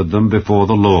offered them before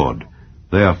the Lord,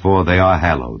 therefore they are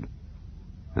hallowed.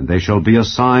 And they shall be a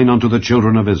sign unto the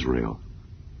children of Israel.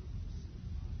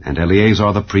 And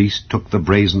Eleazar the priest took the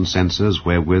brazen censers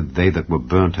wherewith they that were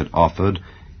burnt had offered,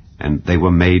 and they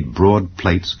were made broad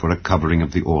plates for a covering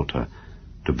of the altar,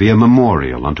 to be a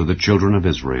memorial unto the children of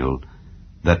Israel,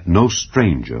 that no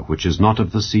stranger which is not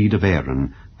of the seed of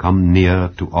Aaron come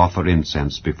near to offer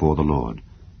incense before the Lord,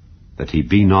 that he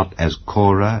be not as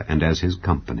Korah and as his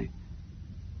company,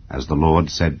 as the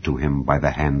Lord said to him by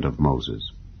the hand of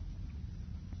Moses.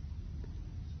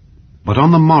 But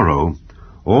on the morrow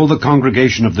all the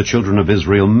congregation of the children of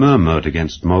Israel murmured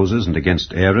against Moses and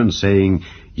against Aaron, saying,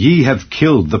 Ye have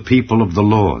killed the people of the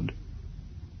Lord.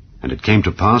 And it came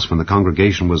to pass, when the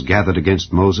congregation was gathered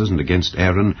against Moses and against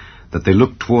Aaron, that they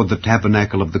looked toward the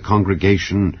tabernacle of the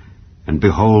congregation, and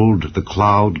behold, the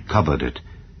cloud covered it,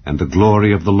 and the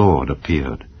glory of the Lord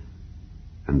appeared.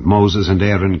 And Moses and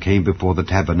Aaron came before the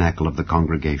tabernacle of the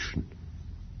congregation.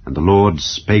 And the Lord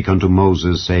spake unto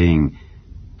Moses, saying,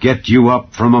 Get you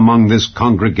up from among this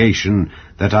congregation,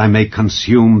 that I may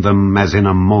consume them as in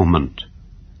a moment.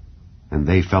 And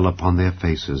they fell upon their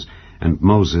faces. And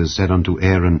Moses said unto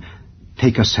Aaron,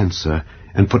 Take a censer,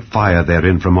 and put fire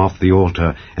therein from off the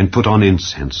altar, and put on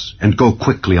incense, and go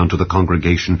quickly unto the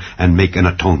congregation, and make an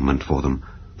atonement for them.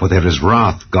 For there is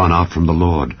wrath gone out from the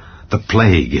Lord, the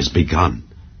plague is begun.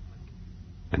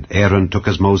 And Aaron took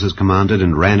as Moses commanded,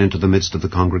 and ran into the midst of the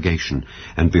congregation.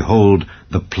 And behold,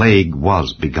 the plague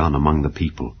was begun among the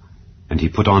people. And he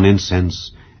put on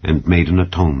incense, and made an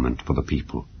atonement for the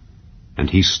people. And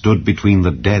he stood between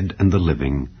the dead and the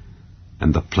living,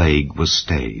 and the plague was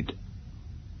stayed.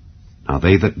 Now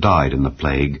they that died in the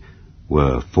plague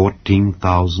were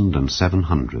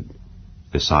 14,700,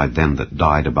 beside them that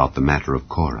died about the matter of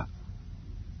Korah.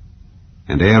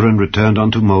 And Aaron returned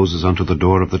unto Moses unto the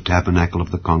door of the tabernacle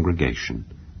of the congregation,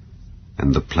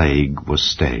 and the plague was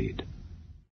stayed.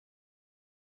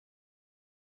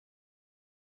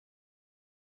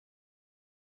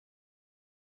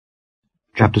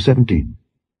 Chapter 17.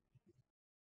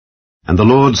 And the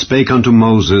Lord spake unto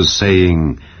Moses,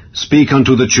 saying, Speak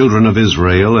unto the children of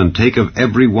Israel, and take of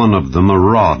every one of them a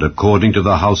rod according to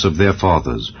the house of their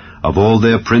fathers, of all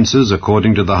their princes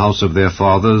according to the house of their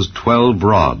fathers 12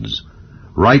 rods.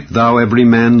 Write thou every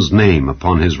man's name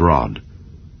upon his rod.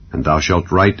 And thou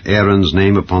shalt write Aaron's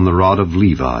name upon the rod of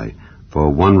Levi, for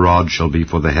 1 rod shall be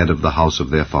for the head of the house of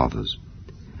their fathers.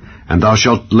 And thou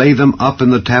shalt lay them up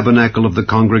in the tabernacle of the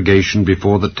congregation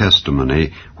before the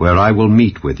testimony, where I will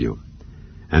meet with you.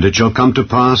 And it shall come to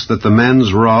pass that the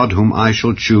man's rod whom I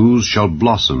shall choose shall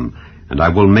blossom, and I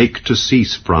will make to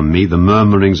cease from me the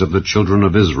murmurings of the children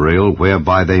of Israel,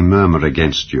 whereby they murmur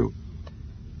against you.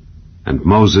 And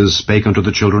Moses spake unto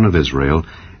the children of Israel,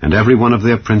 and every one of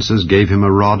their princes gave him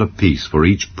a rod apiece, for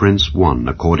each prince one,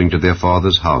 according to their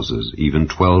fathers' houses, even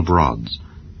 12 rods.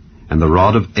 And the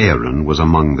rod of Aaron was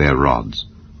among their rods.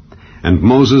 And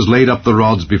Moses laid up the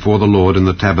rods before the Lord in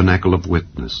the tabernacle of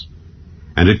witness.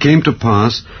 And it came to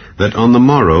pass that on the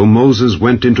morrow Moses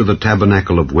went into the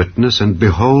tabernacle of witness, and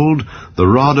behold, the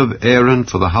rod of Aaron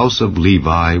for the house of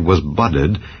Levi was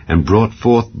budded, and brought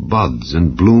forth buds,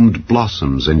 and bloomed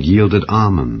blossoms, and yielded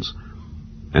almonds.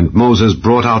 And Moses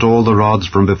brought out all the rods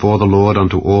from before the Lord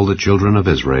unto all the children of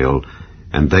Israel,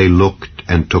 and they looked,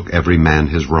 and took every man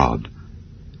his rod.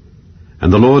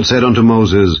 And the Lord said unto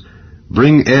Moses,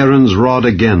 Bring Aaron's rod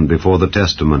again before the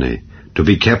testimony, to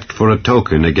be kept for a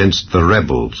token against the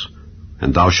rebels,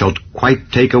 and thou shalt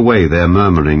quite take away their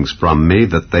murmurings from me,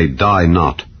 that they die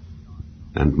not.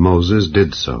 And Moses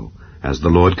did so, as the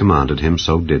Lord commanded him,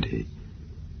 so did he.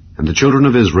 And the children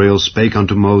of Israel spake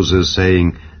unto Moses,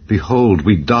 saying, Behold,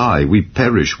 we die, we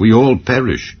perish, we all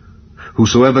perish.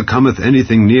 Whosoever cometh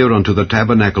anything near unto the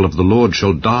tabernacle of the Lord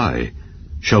shall die.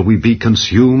 Shall we be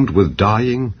consumed with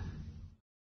dying?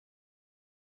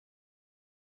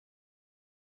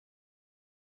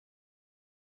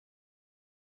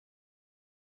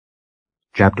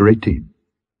 Chapter 18.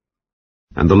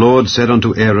 And the Lord said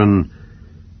unto Aaron,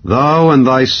 Thou and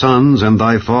thy sons and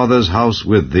thy father's house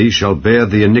with thee shall bear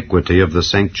the iniquity of the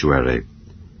sanctuary,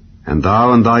 and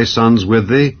thou and thy sons with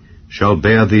thee shall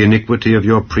bear the iniquity of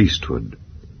your priesthood.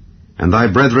 And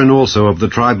thy brethren also of the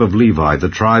tribe of Levi, the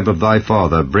tribe of thy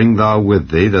father, bring thou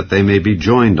with thee, that they may be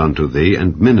joined unto thee,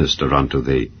 and minister unto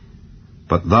thee.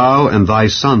 But thou and thy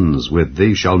sons with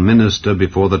thee shall minister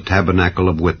before the tabernacle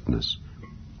of witness.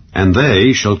 And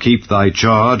they shall keep thy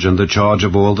charge and the charge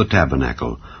of all the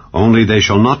tabernacle. Only they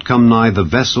shall not come nigh the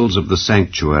vessels of the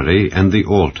sanctuary and the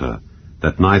altar,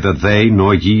 that neither they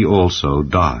nor ye also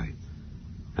die.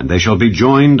 And they shall be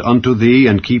joined unto thee,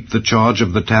 and keep the charge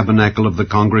of the tabernacle of the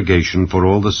congregation for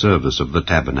all the service of the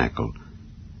tabernacle.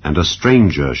 And a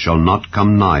stranger shall not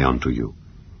come nigh unto you.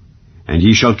 And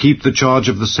ye shall keep the charge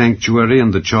of the sanctuary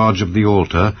and the charge of the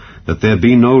altar, that there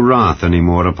be no wrath any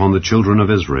more upon the children of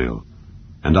Israel.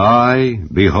 And I,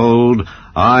 behold,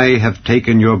 I have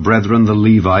taken your brethren the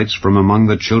Levites from among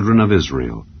the children of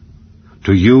Israel.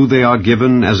 To you they are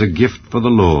given as a gift for the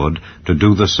Lord, to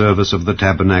do the service of the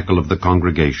tabernacle of the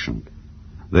congregation.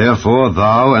 Therefore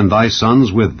thou and thy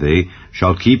sons with thee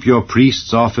shall keep your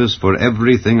priest's office for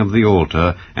everything of the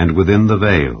altar, and within the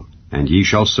veil, and ye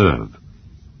shall serve.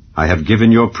 I have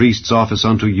given your priest's office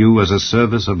unto you as a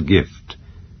service of gift,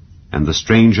 and the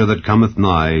stranger that cometh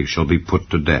nigh shall be put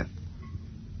to death.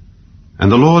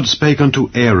 And the Lord spake unto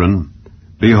Aaron,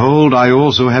 Behold, I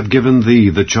also have given thee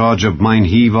the charge of mine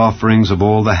heave offerings of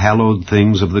all the hallowed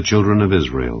things of the children of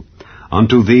Israel.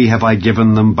 Unto thee have I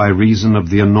given them by reason of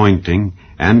the anointing,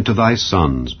 and to thy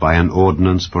sons by an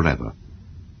ordinance forever.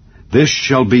 This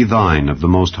shall be thine of the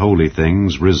most holy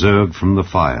things, reserved from the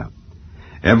fire.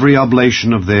 Every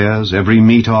oblation of theirs, every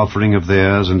meat offering of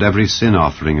theirs, and every sin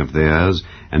offering of theirs,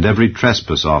 and every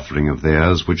trespass offering of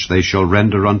theirs, which they shall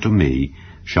render unto me,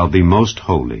 shall be most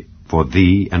holy, for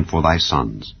thee and for thy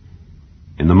sons.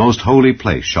 In the most holy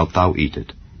place shalt thou eat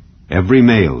it. Every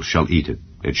male shall eat it.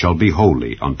 It shall be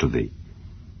holy unto thee.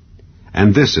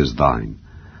 And this is thine,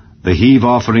 the heave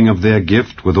offering of their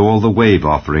gift, with all the wave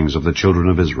offerings of the children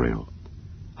of Israel.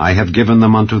 I have given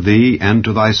them unto thee, and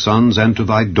to thy sons, and to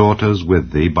thy daughters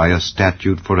with thee, by a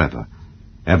statute forever.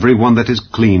 Every one that is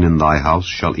clean in thy house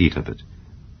shall eat of it.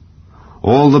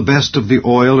 All the best of the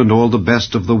oil, and all the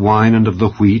best of the wine and of the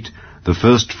wheat, the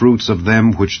first fruits of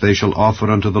them which they shall offer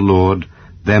unto the Lord,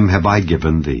 them have I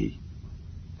given thee.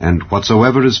 And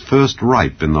whatsoever is first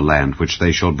ripe in the land which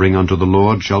they shall bring unto the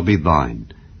Lord shall be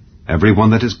thine. Every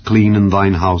one that is clean in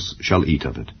thine house shall eat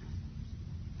of it.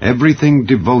 Everything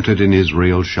devoted in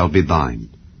Israel shall be thine.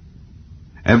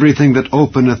 Everything that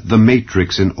openeth the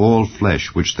matrix in all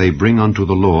flesh which they bring unto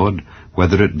the Lord,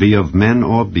 whether it be of men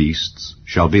or beasts,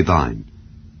 shall be thine.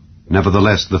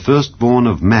 Nevertheless, the firstborn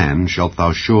of man shalt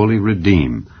thou surely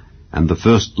redeem, and the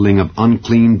firstling of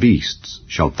unclean beasts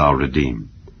shalt thou redeem.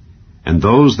 And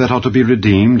those that are to be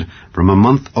redeemed, from a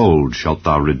month old shalt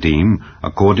thou redeem,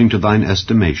 according to thine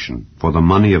estimation, for the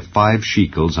money of 5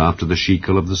 shekels after the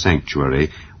shekel of the sanctuary,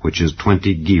 which is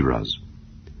 20 gerahs.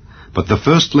 But the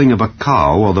firstling of a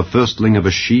cow, or the firstling of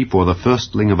a sheep, or the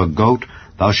firstling of a goat,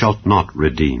 thou shalt not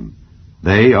redeem.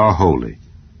 They are holy.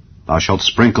 Thou shalt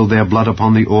sprinkle their blood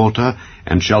upon the altar,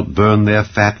 and shalt burn their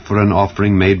fat for an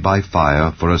offering made by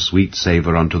fire, for a sweet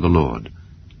savour unto the Lord.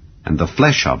 And the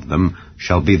flesh of them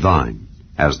shall be thine,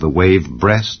 as the wave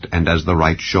breast and as the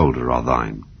right shoulder are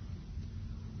thine.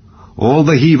 All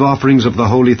the heave offerings of the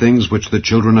holy things which the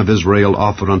children of Israel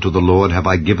offer unto the Lord have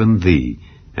I given thee,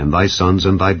 and thy sons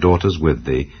and thy daughters with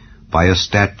thee, by a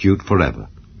statute forever.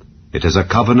 It is a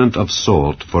covenant of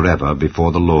salt forever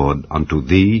before the Lord unto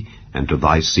thee and to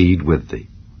thy seed with thee.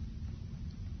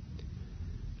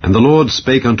 And the Lord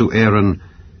spake unto Aaron,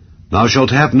 Thou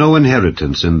shalt have no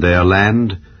inheritance in their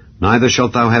land, neither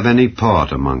shalt thou have any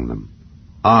part among them.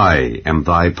 I am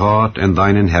thy part and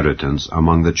thine inheritance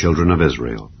among the children of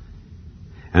Israel.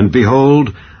 And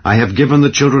behold, I have given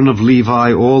the children of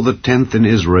Levi all the 10th in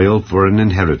Israel for an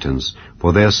inheritance,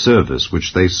 for their service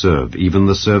which they serve, even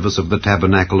the service of the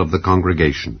tabernacle of the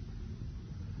congregation.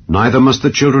 Neither must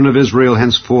the children of Israel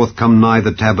henceforth come nigh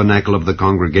the tabernacle of the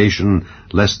congregation,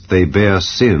 lest they bear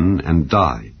sin and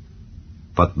die.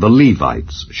 But the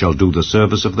Levites shall do the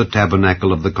service of the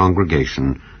tabernacle of the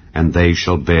congregation, and they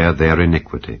shall bear their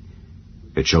iniquity.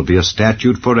 It shall be a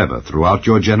statute forever throughout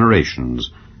your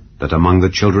generations, that among the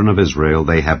children of Israel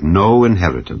they have no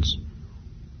inheritance.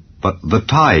 But the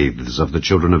tithes of the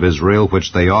children of Israel,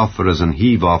 which they offer as an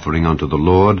heave offering unto the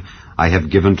Lord, I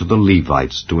have given to the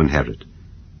Levites to inherit.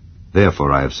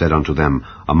 Therefore I have said unto them,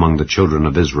 Among the children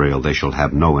of Israel they shall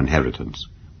have no inheritance.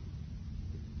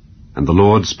 And the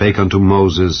Lord spake unto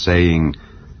Moses, saying,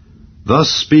 Thus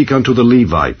speak unto the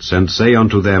Levites, and say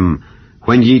unto them,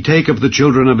 When ye take of the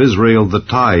children of Israel the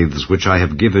tithes which I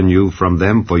have given you from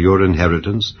them for your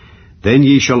inheritance, then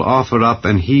ye shall offer up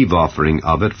an heave offering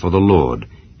of it for the Lord,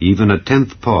 even a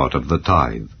 10th part of the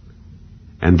tithe.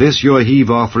 And this your heave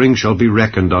offering shall be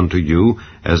reckoned unto you,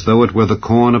 as though it were the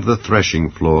corn of the threshing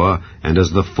floor, and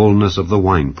as the fullness of the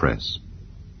winepress.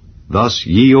 Thus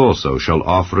ye also shall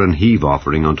offer an heave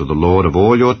offering unto the Lord of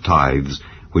all your tithes,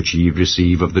 which ye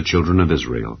receive of the children of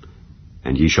Israel.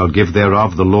 And ye shall give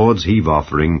thereof the Lord's heave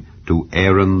offering to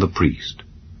Aaron the priest.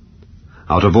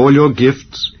 Out of all your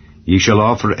gifts ye shall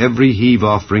offer every heave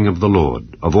offering of the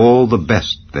Lord, of all the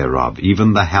best thereof,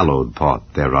 even the hallowed part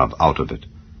thereof out of it.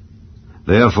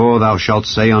 Therefore thou shalt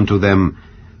say unto them,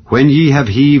 When ye have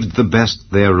heaved the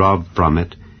best thereof from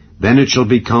it, then it shall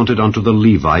be counted unto the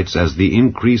Levites as the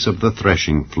increase of the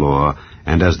threshing floor,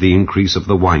 and as the increase of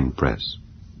the winepress.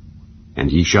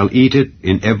 And ye shall eat it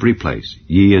in every place,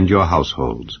 ye and your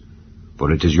households,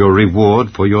 for it is your reward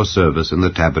for your service in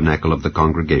the tabernacle of the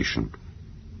congregation.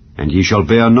 And ye shall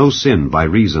bear no sin by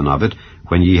reason of it,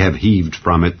 when ye have heaved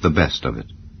from it the best of it.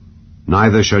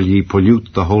 Neither shall ye pollute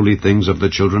the holy things of the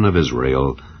children of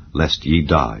Israel, lest ye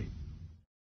die.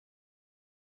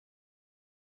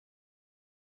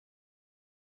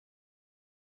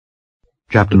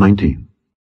 Chapter 19.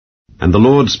 And the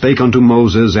Lord spake unto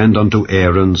Moses and unto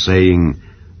Aaron, saying,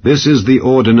 This is the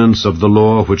ordinance of the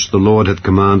law which the Lord hath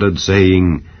commanded,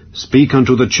 saying, Speak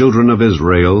unto the children of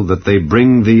Israel, that they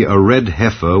bring thee a red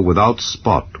heifer without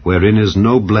spot, wherein is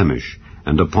no blemish,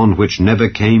 and upon which never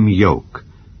came yoke.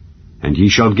 And ye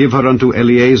shall give her unto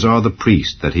Eleazar the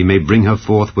priest, that he may bring her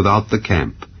forth without the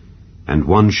camp, and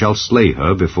one shall slay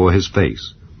her before his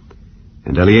face.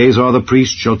 And Eleazar the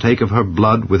priest shall take of her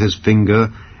blood with his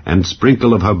finger, and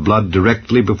sprinkle of her blood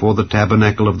directly before the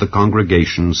tabernacle of the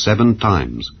congregation 7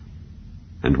 times.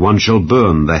 And one shall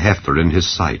burn the heifer in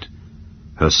his sight.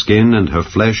 Her skin and her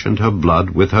flesh and her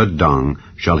blood with her dung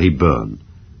shall he burn.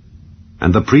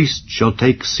 And the priest shall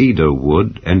take cedar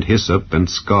wood and hyssop and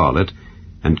scarlet,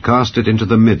 and cast it into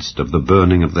the midst of the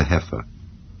burning of the heifer.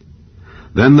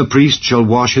 Then the priest shall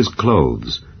wash his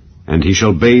clothes, and he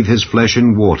shall bathe his flesh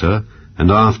in water,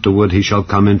 and afterward he shall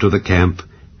come into the camp,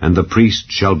 and the priest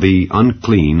shall be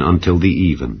unclean until the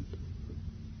even.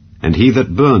 And he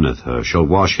that burneth her shall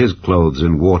wash his clothes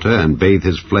in water, and bathe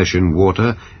his flesh in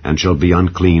water, and shall be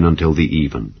unclean until the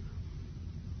even.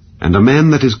 And a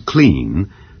man that is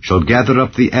clean shall gather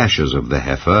up the ashes of the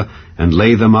heifer, and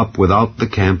lay them up without the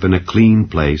camp in a clean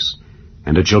place,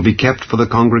 and it shall be kept for the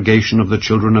congregation of the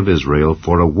children of Israel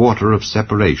for a water of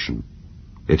separation.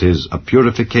 It is a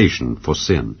purification for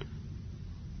sin.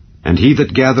 And he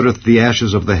that gathereth the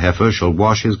ashes of the heifer shall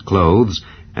wash his clothes,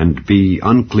 and be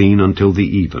unclean until the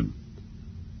even.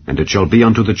 And it shall be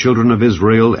unto the children of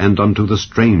Israel, and unto the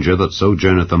stranger that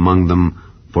sojourneth among them,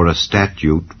 for a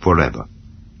statute forever.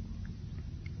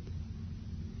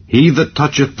 He that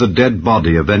toucheth the dead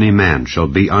body of any man shall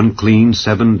be unclean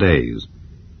 7 days.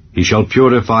 He shall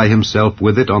purify himself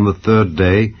with it on the 3rd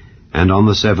day, and on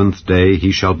the 7th day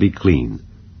he shall be clean.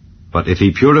 But if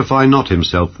he purify not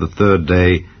himself the 3rd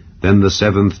day, then the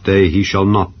 7th day he shall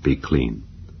not be clean.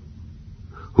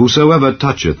 Whosoever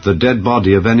toucheth the dead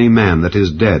body of any man that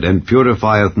is dead, and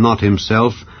purifieth not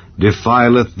himself,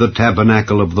 defileth the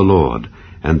tabernacle of the Lord,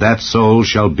 and that soul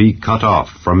shall be cut off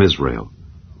from Israel.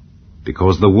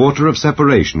 Because the water of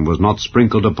separation was not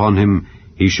sprinkled upon him,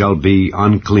 he shall be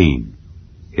unclean.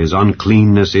 His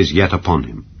uncleanness is yet upon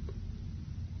him.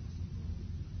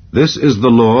 This is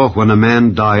the law when a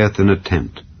man dieth in a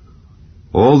tent.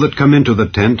 All that come into the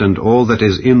tent, and all that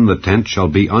is in the tent, shall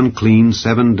be unclean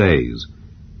 7 days.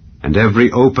 And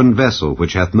every open vessel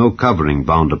which hath no covering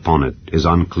bound upon it is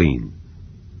unclean.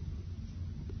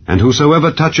 And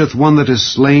whosoever toucheth one that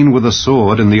is slain with a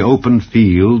sword in the open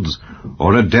fields,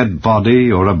 or a dead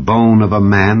body, or a bone of a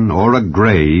man, or a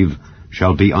grave,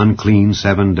 shall be unclean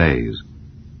 7 days.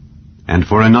 And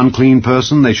for an unclean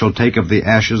person they shall take of the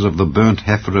ashes of the burnt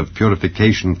heifer of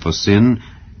purification for sin,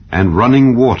 and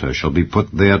running water shall be put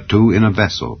thereto in a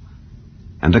vessel.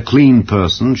 And a clean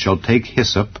person shall take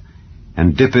hyssop,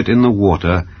 and dip it in the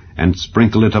water, and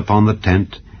sprinkle it upon the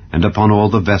tent, and upon all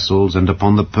the vessels, and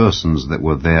upon the persons that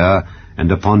were there,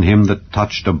 and upon him that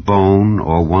touched a bone,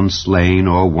 or one slain,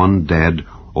 or one dead,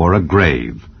 or a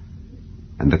grave.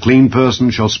 And the clean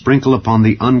person shall sprinkle upon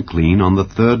the unclean on the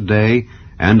 3rd day,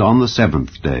 and on the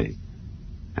 7th day.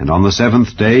 And on the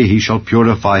 7th day he shall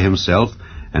purify himself,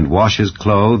 and wash his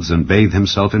clothes, and bathe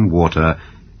himself in water,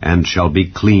 and shall be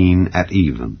clean at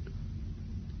even.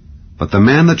 But the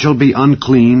man that shall be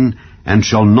unclean, and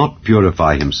shall not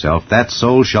purify himself, that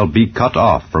soul shall be cut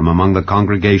off from among the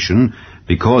congregation,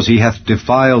 because he hath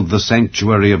defiled the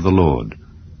sanctuary of the Lord.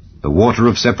 The water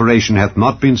of separation hath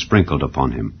not been sprinkled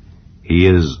upon him. He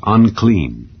is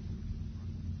unclean.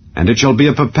 And it shall be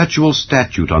a perpetual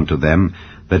statute unto them,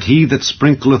 that he that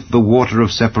sprinkleth the water of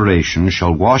separation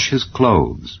shall wash his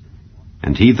clothes,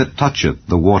 and he that toucheth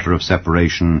the water of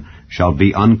separation shall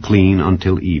be unclean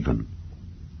until even.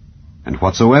 And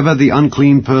whatsoever the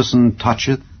unclean person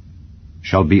toucheth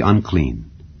shall be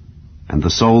unclean, and the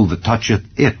soul that toucheth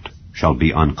it shall be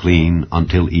unclean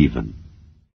until even.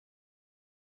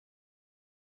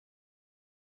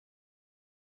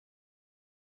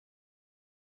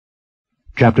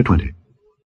 Chapter 20.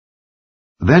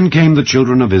 Then came the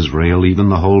children of Israel, even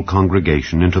the whole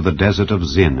congregation, into the desert of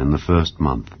Zin in the 1st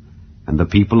month, and the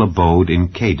people abode in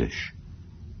Kadesh.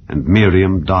 And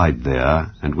Miriam died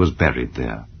there, and was buried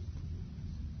there.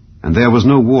 And there was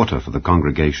no water for the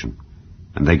congregation.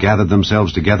 And they gathered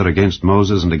themselves together against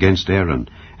Moses and against Aaron.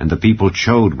 And the people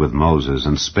chode with Moses,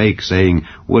 and spake, saying,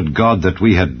 Would God that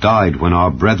we had died when our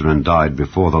brethren died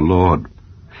before the Lord!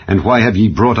 And why have ye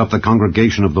brought up the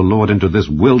congregation of the Lord into this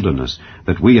wilderness,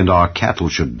 that we and our cattle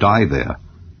should die there?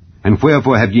 And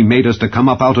wherefore have ye made us to come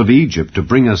up out of Egypt, to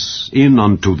bring us in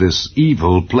unto this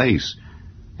evil place?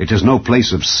 It is no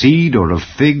place of seed, or of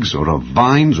figs, or of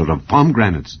vines, or of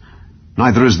pomegranates,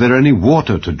 neither is there any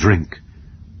water to drink.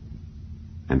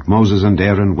 And Moses and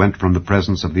Aaron went from the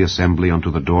presence of the assembly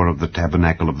unto the door of the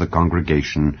tabernacle of the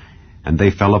congregation, and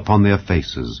they fell upon their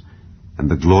faces, and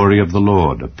the glory of the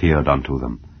Lord appeared unto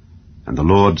them. And the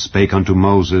Lord spake unto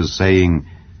Moses, saying,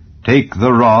 Take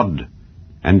the rod,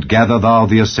 and gather thou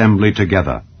the assembly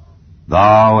together,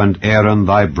 thou and Aaron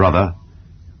thy brother,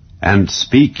 and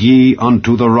speak ye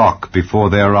unto the rock before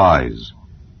their eyes.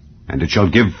 And it shall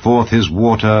give forth his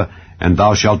water, and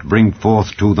thou shalt bring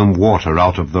forth to them water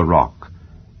out of the rock.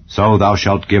 So thou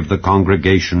shalt give the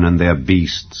congregation and their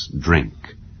beasts drink.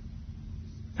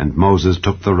 And Moses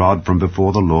took the rod from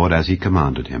before the Lord as he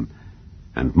commanded him.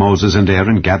 And Moses and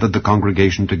Aaron gathered the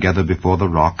congregation together before the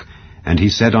rock, and he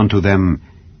said unto them,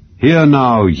 Hear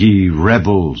now, ye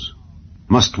rebels,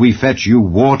 must we fetch you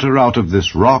water out of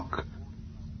this rock?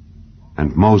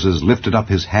 And Moses lifted up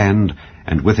his hand,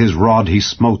 and with his rod he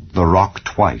smote the rock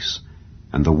twice,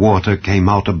 and the water came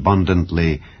out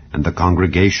abundantly, and the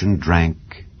congregation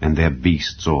drank, and their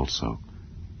beasts also.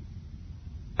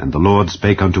 And the Lord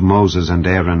spake unto Moses and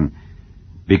Aaron,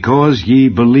 Because ye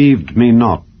believed me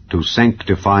not to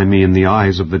sanctify me in the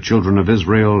eyes of the children of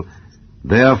Israel,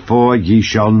 therefore ye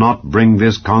shall not bring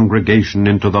this congregation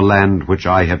into the land which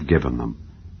I have given them.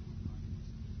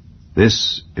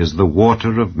 This is the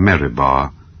water of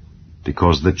Meribah,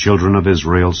 because the children of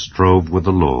Israel strove with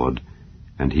the Lord,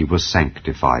 and he was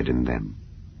sanctified in them.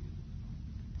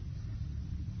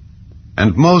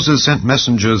 And Moses sent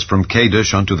messengers from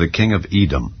Kadesh unto the king of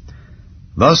Edom.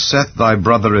 Thus saith thy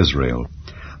brother Israel,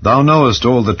 Thou knowest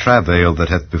all the travail that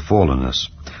hath befallen us,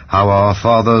 how our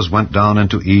fathers went down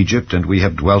into Egypt, and we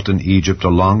have dwelt in Egypt a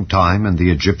long time, and the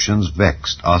Egyptians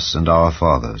vexed us and our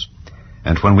fathers.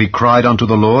 And when we cried unto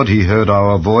the Lord, he heard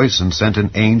our voice, and sent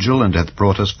an angel, and hath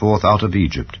brought us forth out of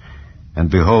Egypt. And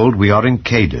behold, we are in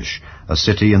Kadesh, a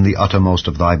city in the uttermost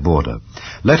of thy border.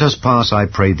 Let us pass, I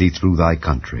pray thee, through thy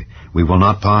country. We will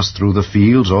not pass through the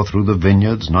fields or through the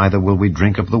vineyards, neither will we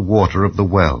drink of the water of the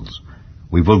wells.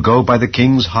 We will go by the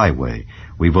king's highway.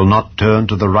 We will not turn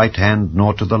to the right hand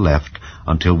nor to the left,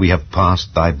 until we have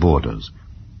passed thy borders.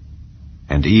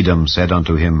 And Edom said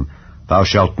unto him, Thou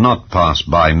shalt not pass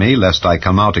by me, lest I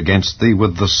come out against thee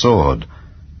with the sword.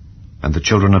 And the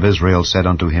children of Israel said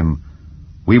unto him,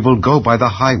 We will go by the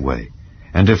highway,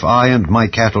 and if I and my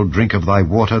cattle drink of thy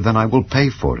water, then I will pay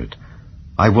for it.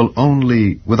 I will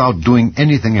only, without doing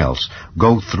anything else,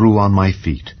 go through on my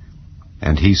feet.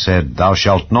 And he said, Thou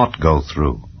shalt not go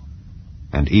through.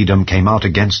 And Edom came out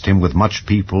against him with much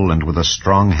people and with a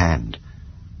strong hand.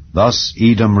 Thus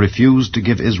Edom refused to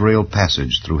give Israel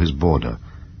passage through his border,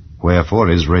 wherefore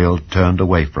Israel turned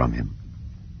away from him.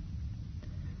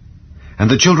 And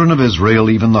the children of Israel,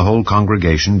 even the whole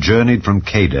congregation, journeyed from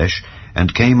Kadesh,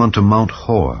 and came unto Mount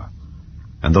Hor.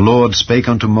 And the Lord spake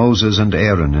unto Moses and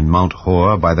Aaron in Mount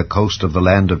Hor by the coast of the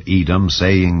land of Edom,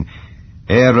 saying,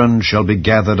 Aaron shall be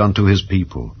gathered unto his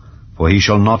people, for he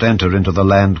shall not enter into the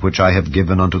land which I have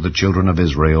given unto the children of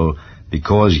Israel,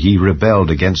 because ye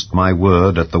rebelled against my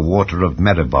word at the water of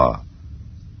Meribah.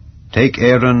 Take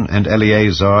Aaron and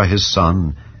Eleazar his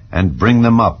son, and bring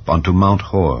them up unto Mount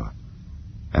Hor.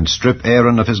 And strip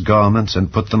Aaron of his garments,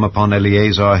 and put them upon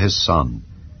Eleazar his son.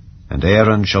 And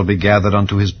Aaron shall be gathered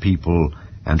unto his people,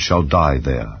 and shall die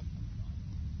there.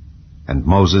 And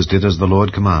Moses did as the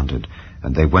Lord commanded,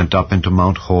 and they went up into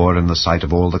Mount Hor in the sight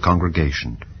of all the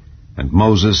congregation. And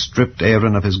Moses stripped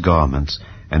Aaron of his garments,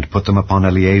 and put them upon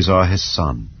Eleazar his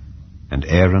son. And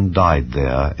Aaron died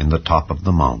there in the top of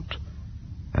the mount.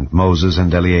 And Moses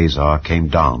and Eleazar came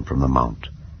down from the mount.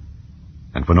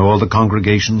 And when all the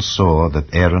congregation saw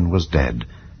that Aaron was dead,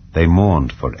 they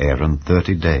mourned for Aaron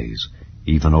 30 days,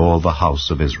 even all the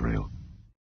house of Israel.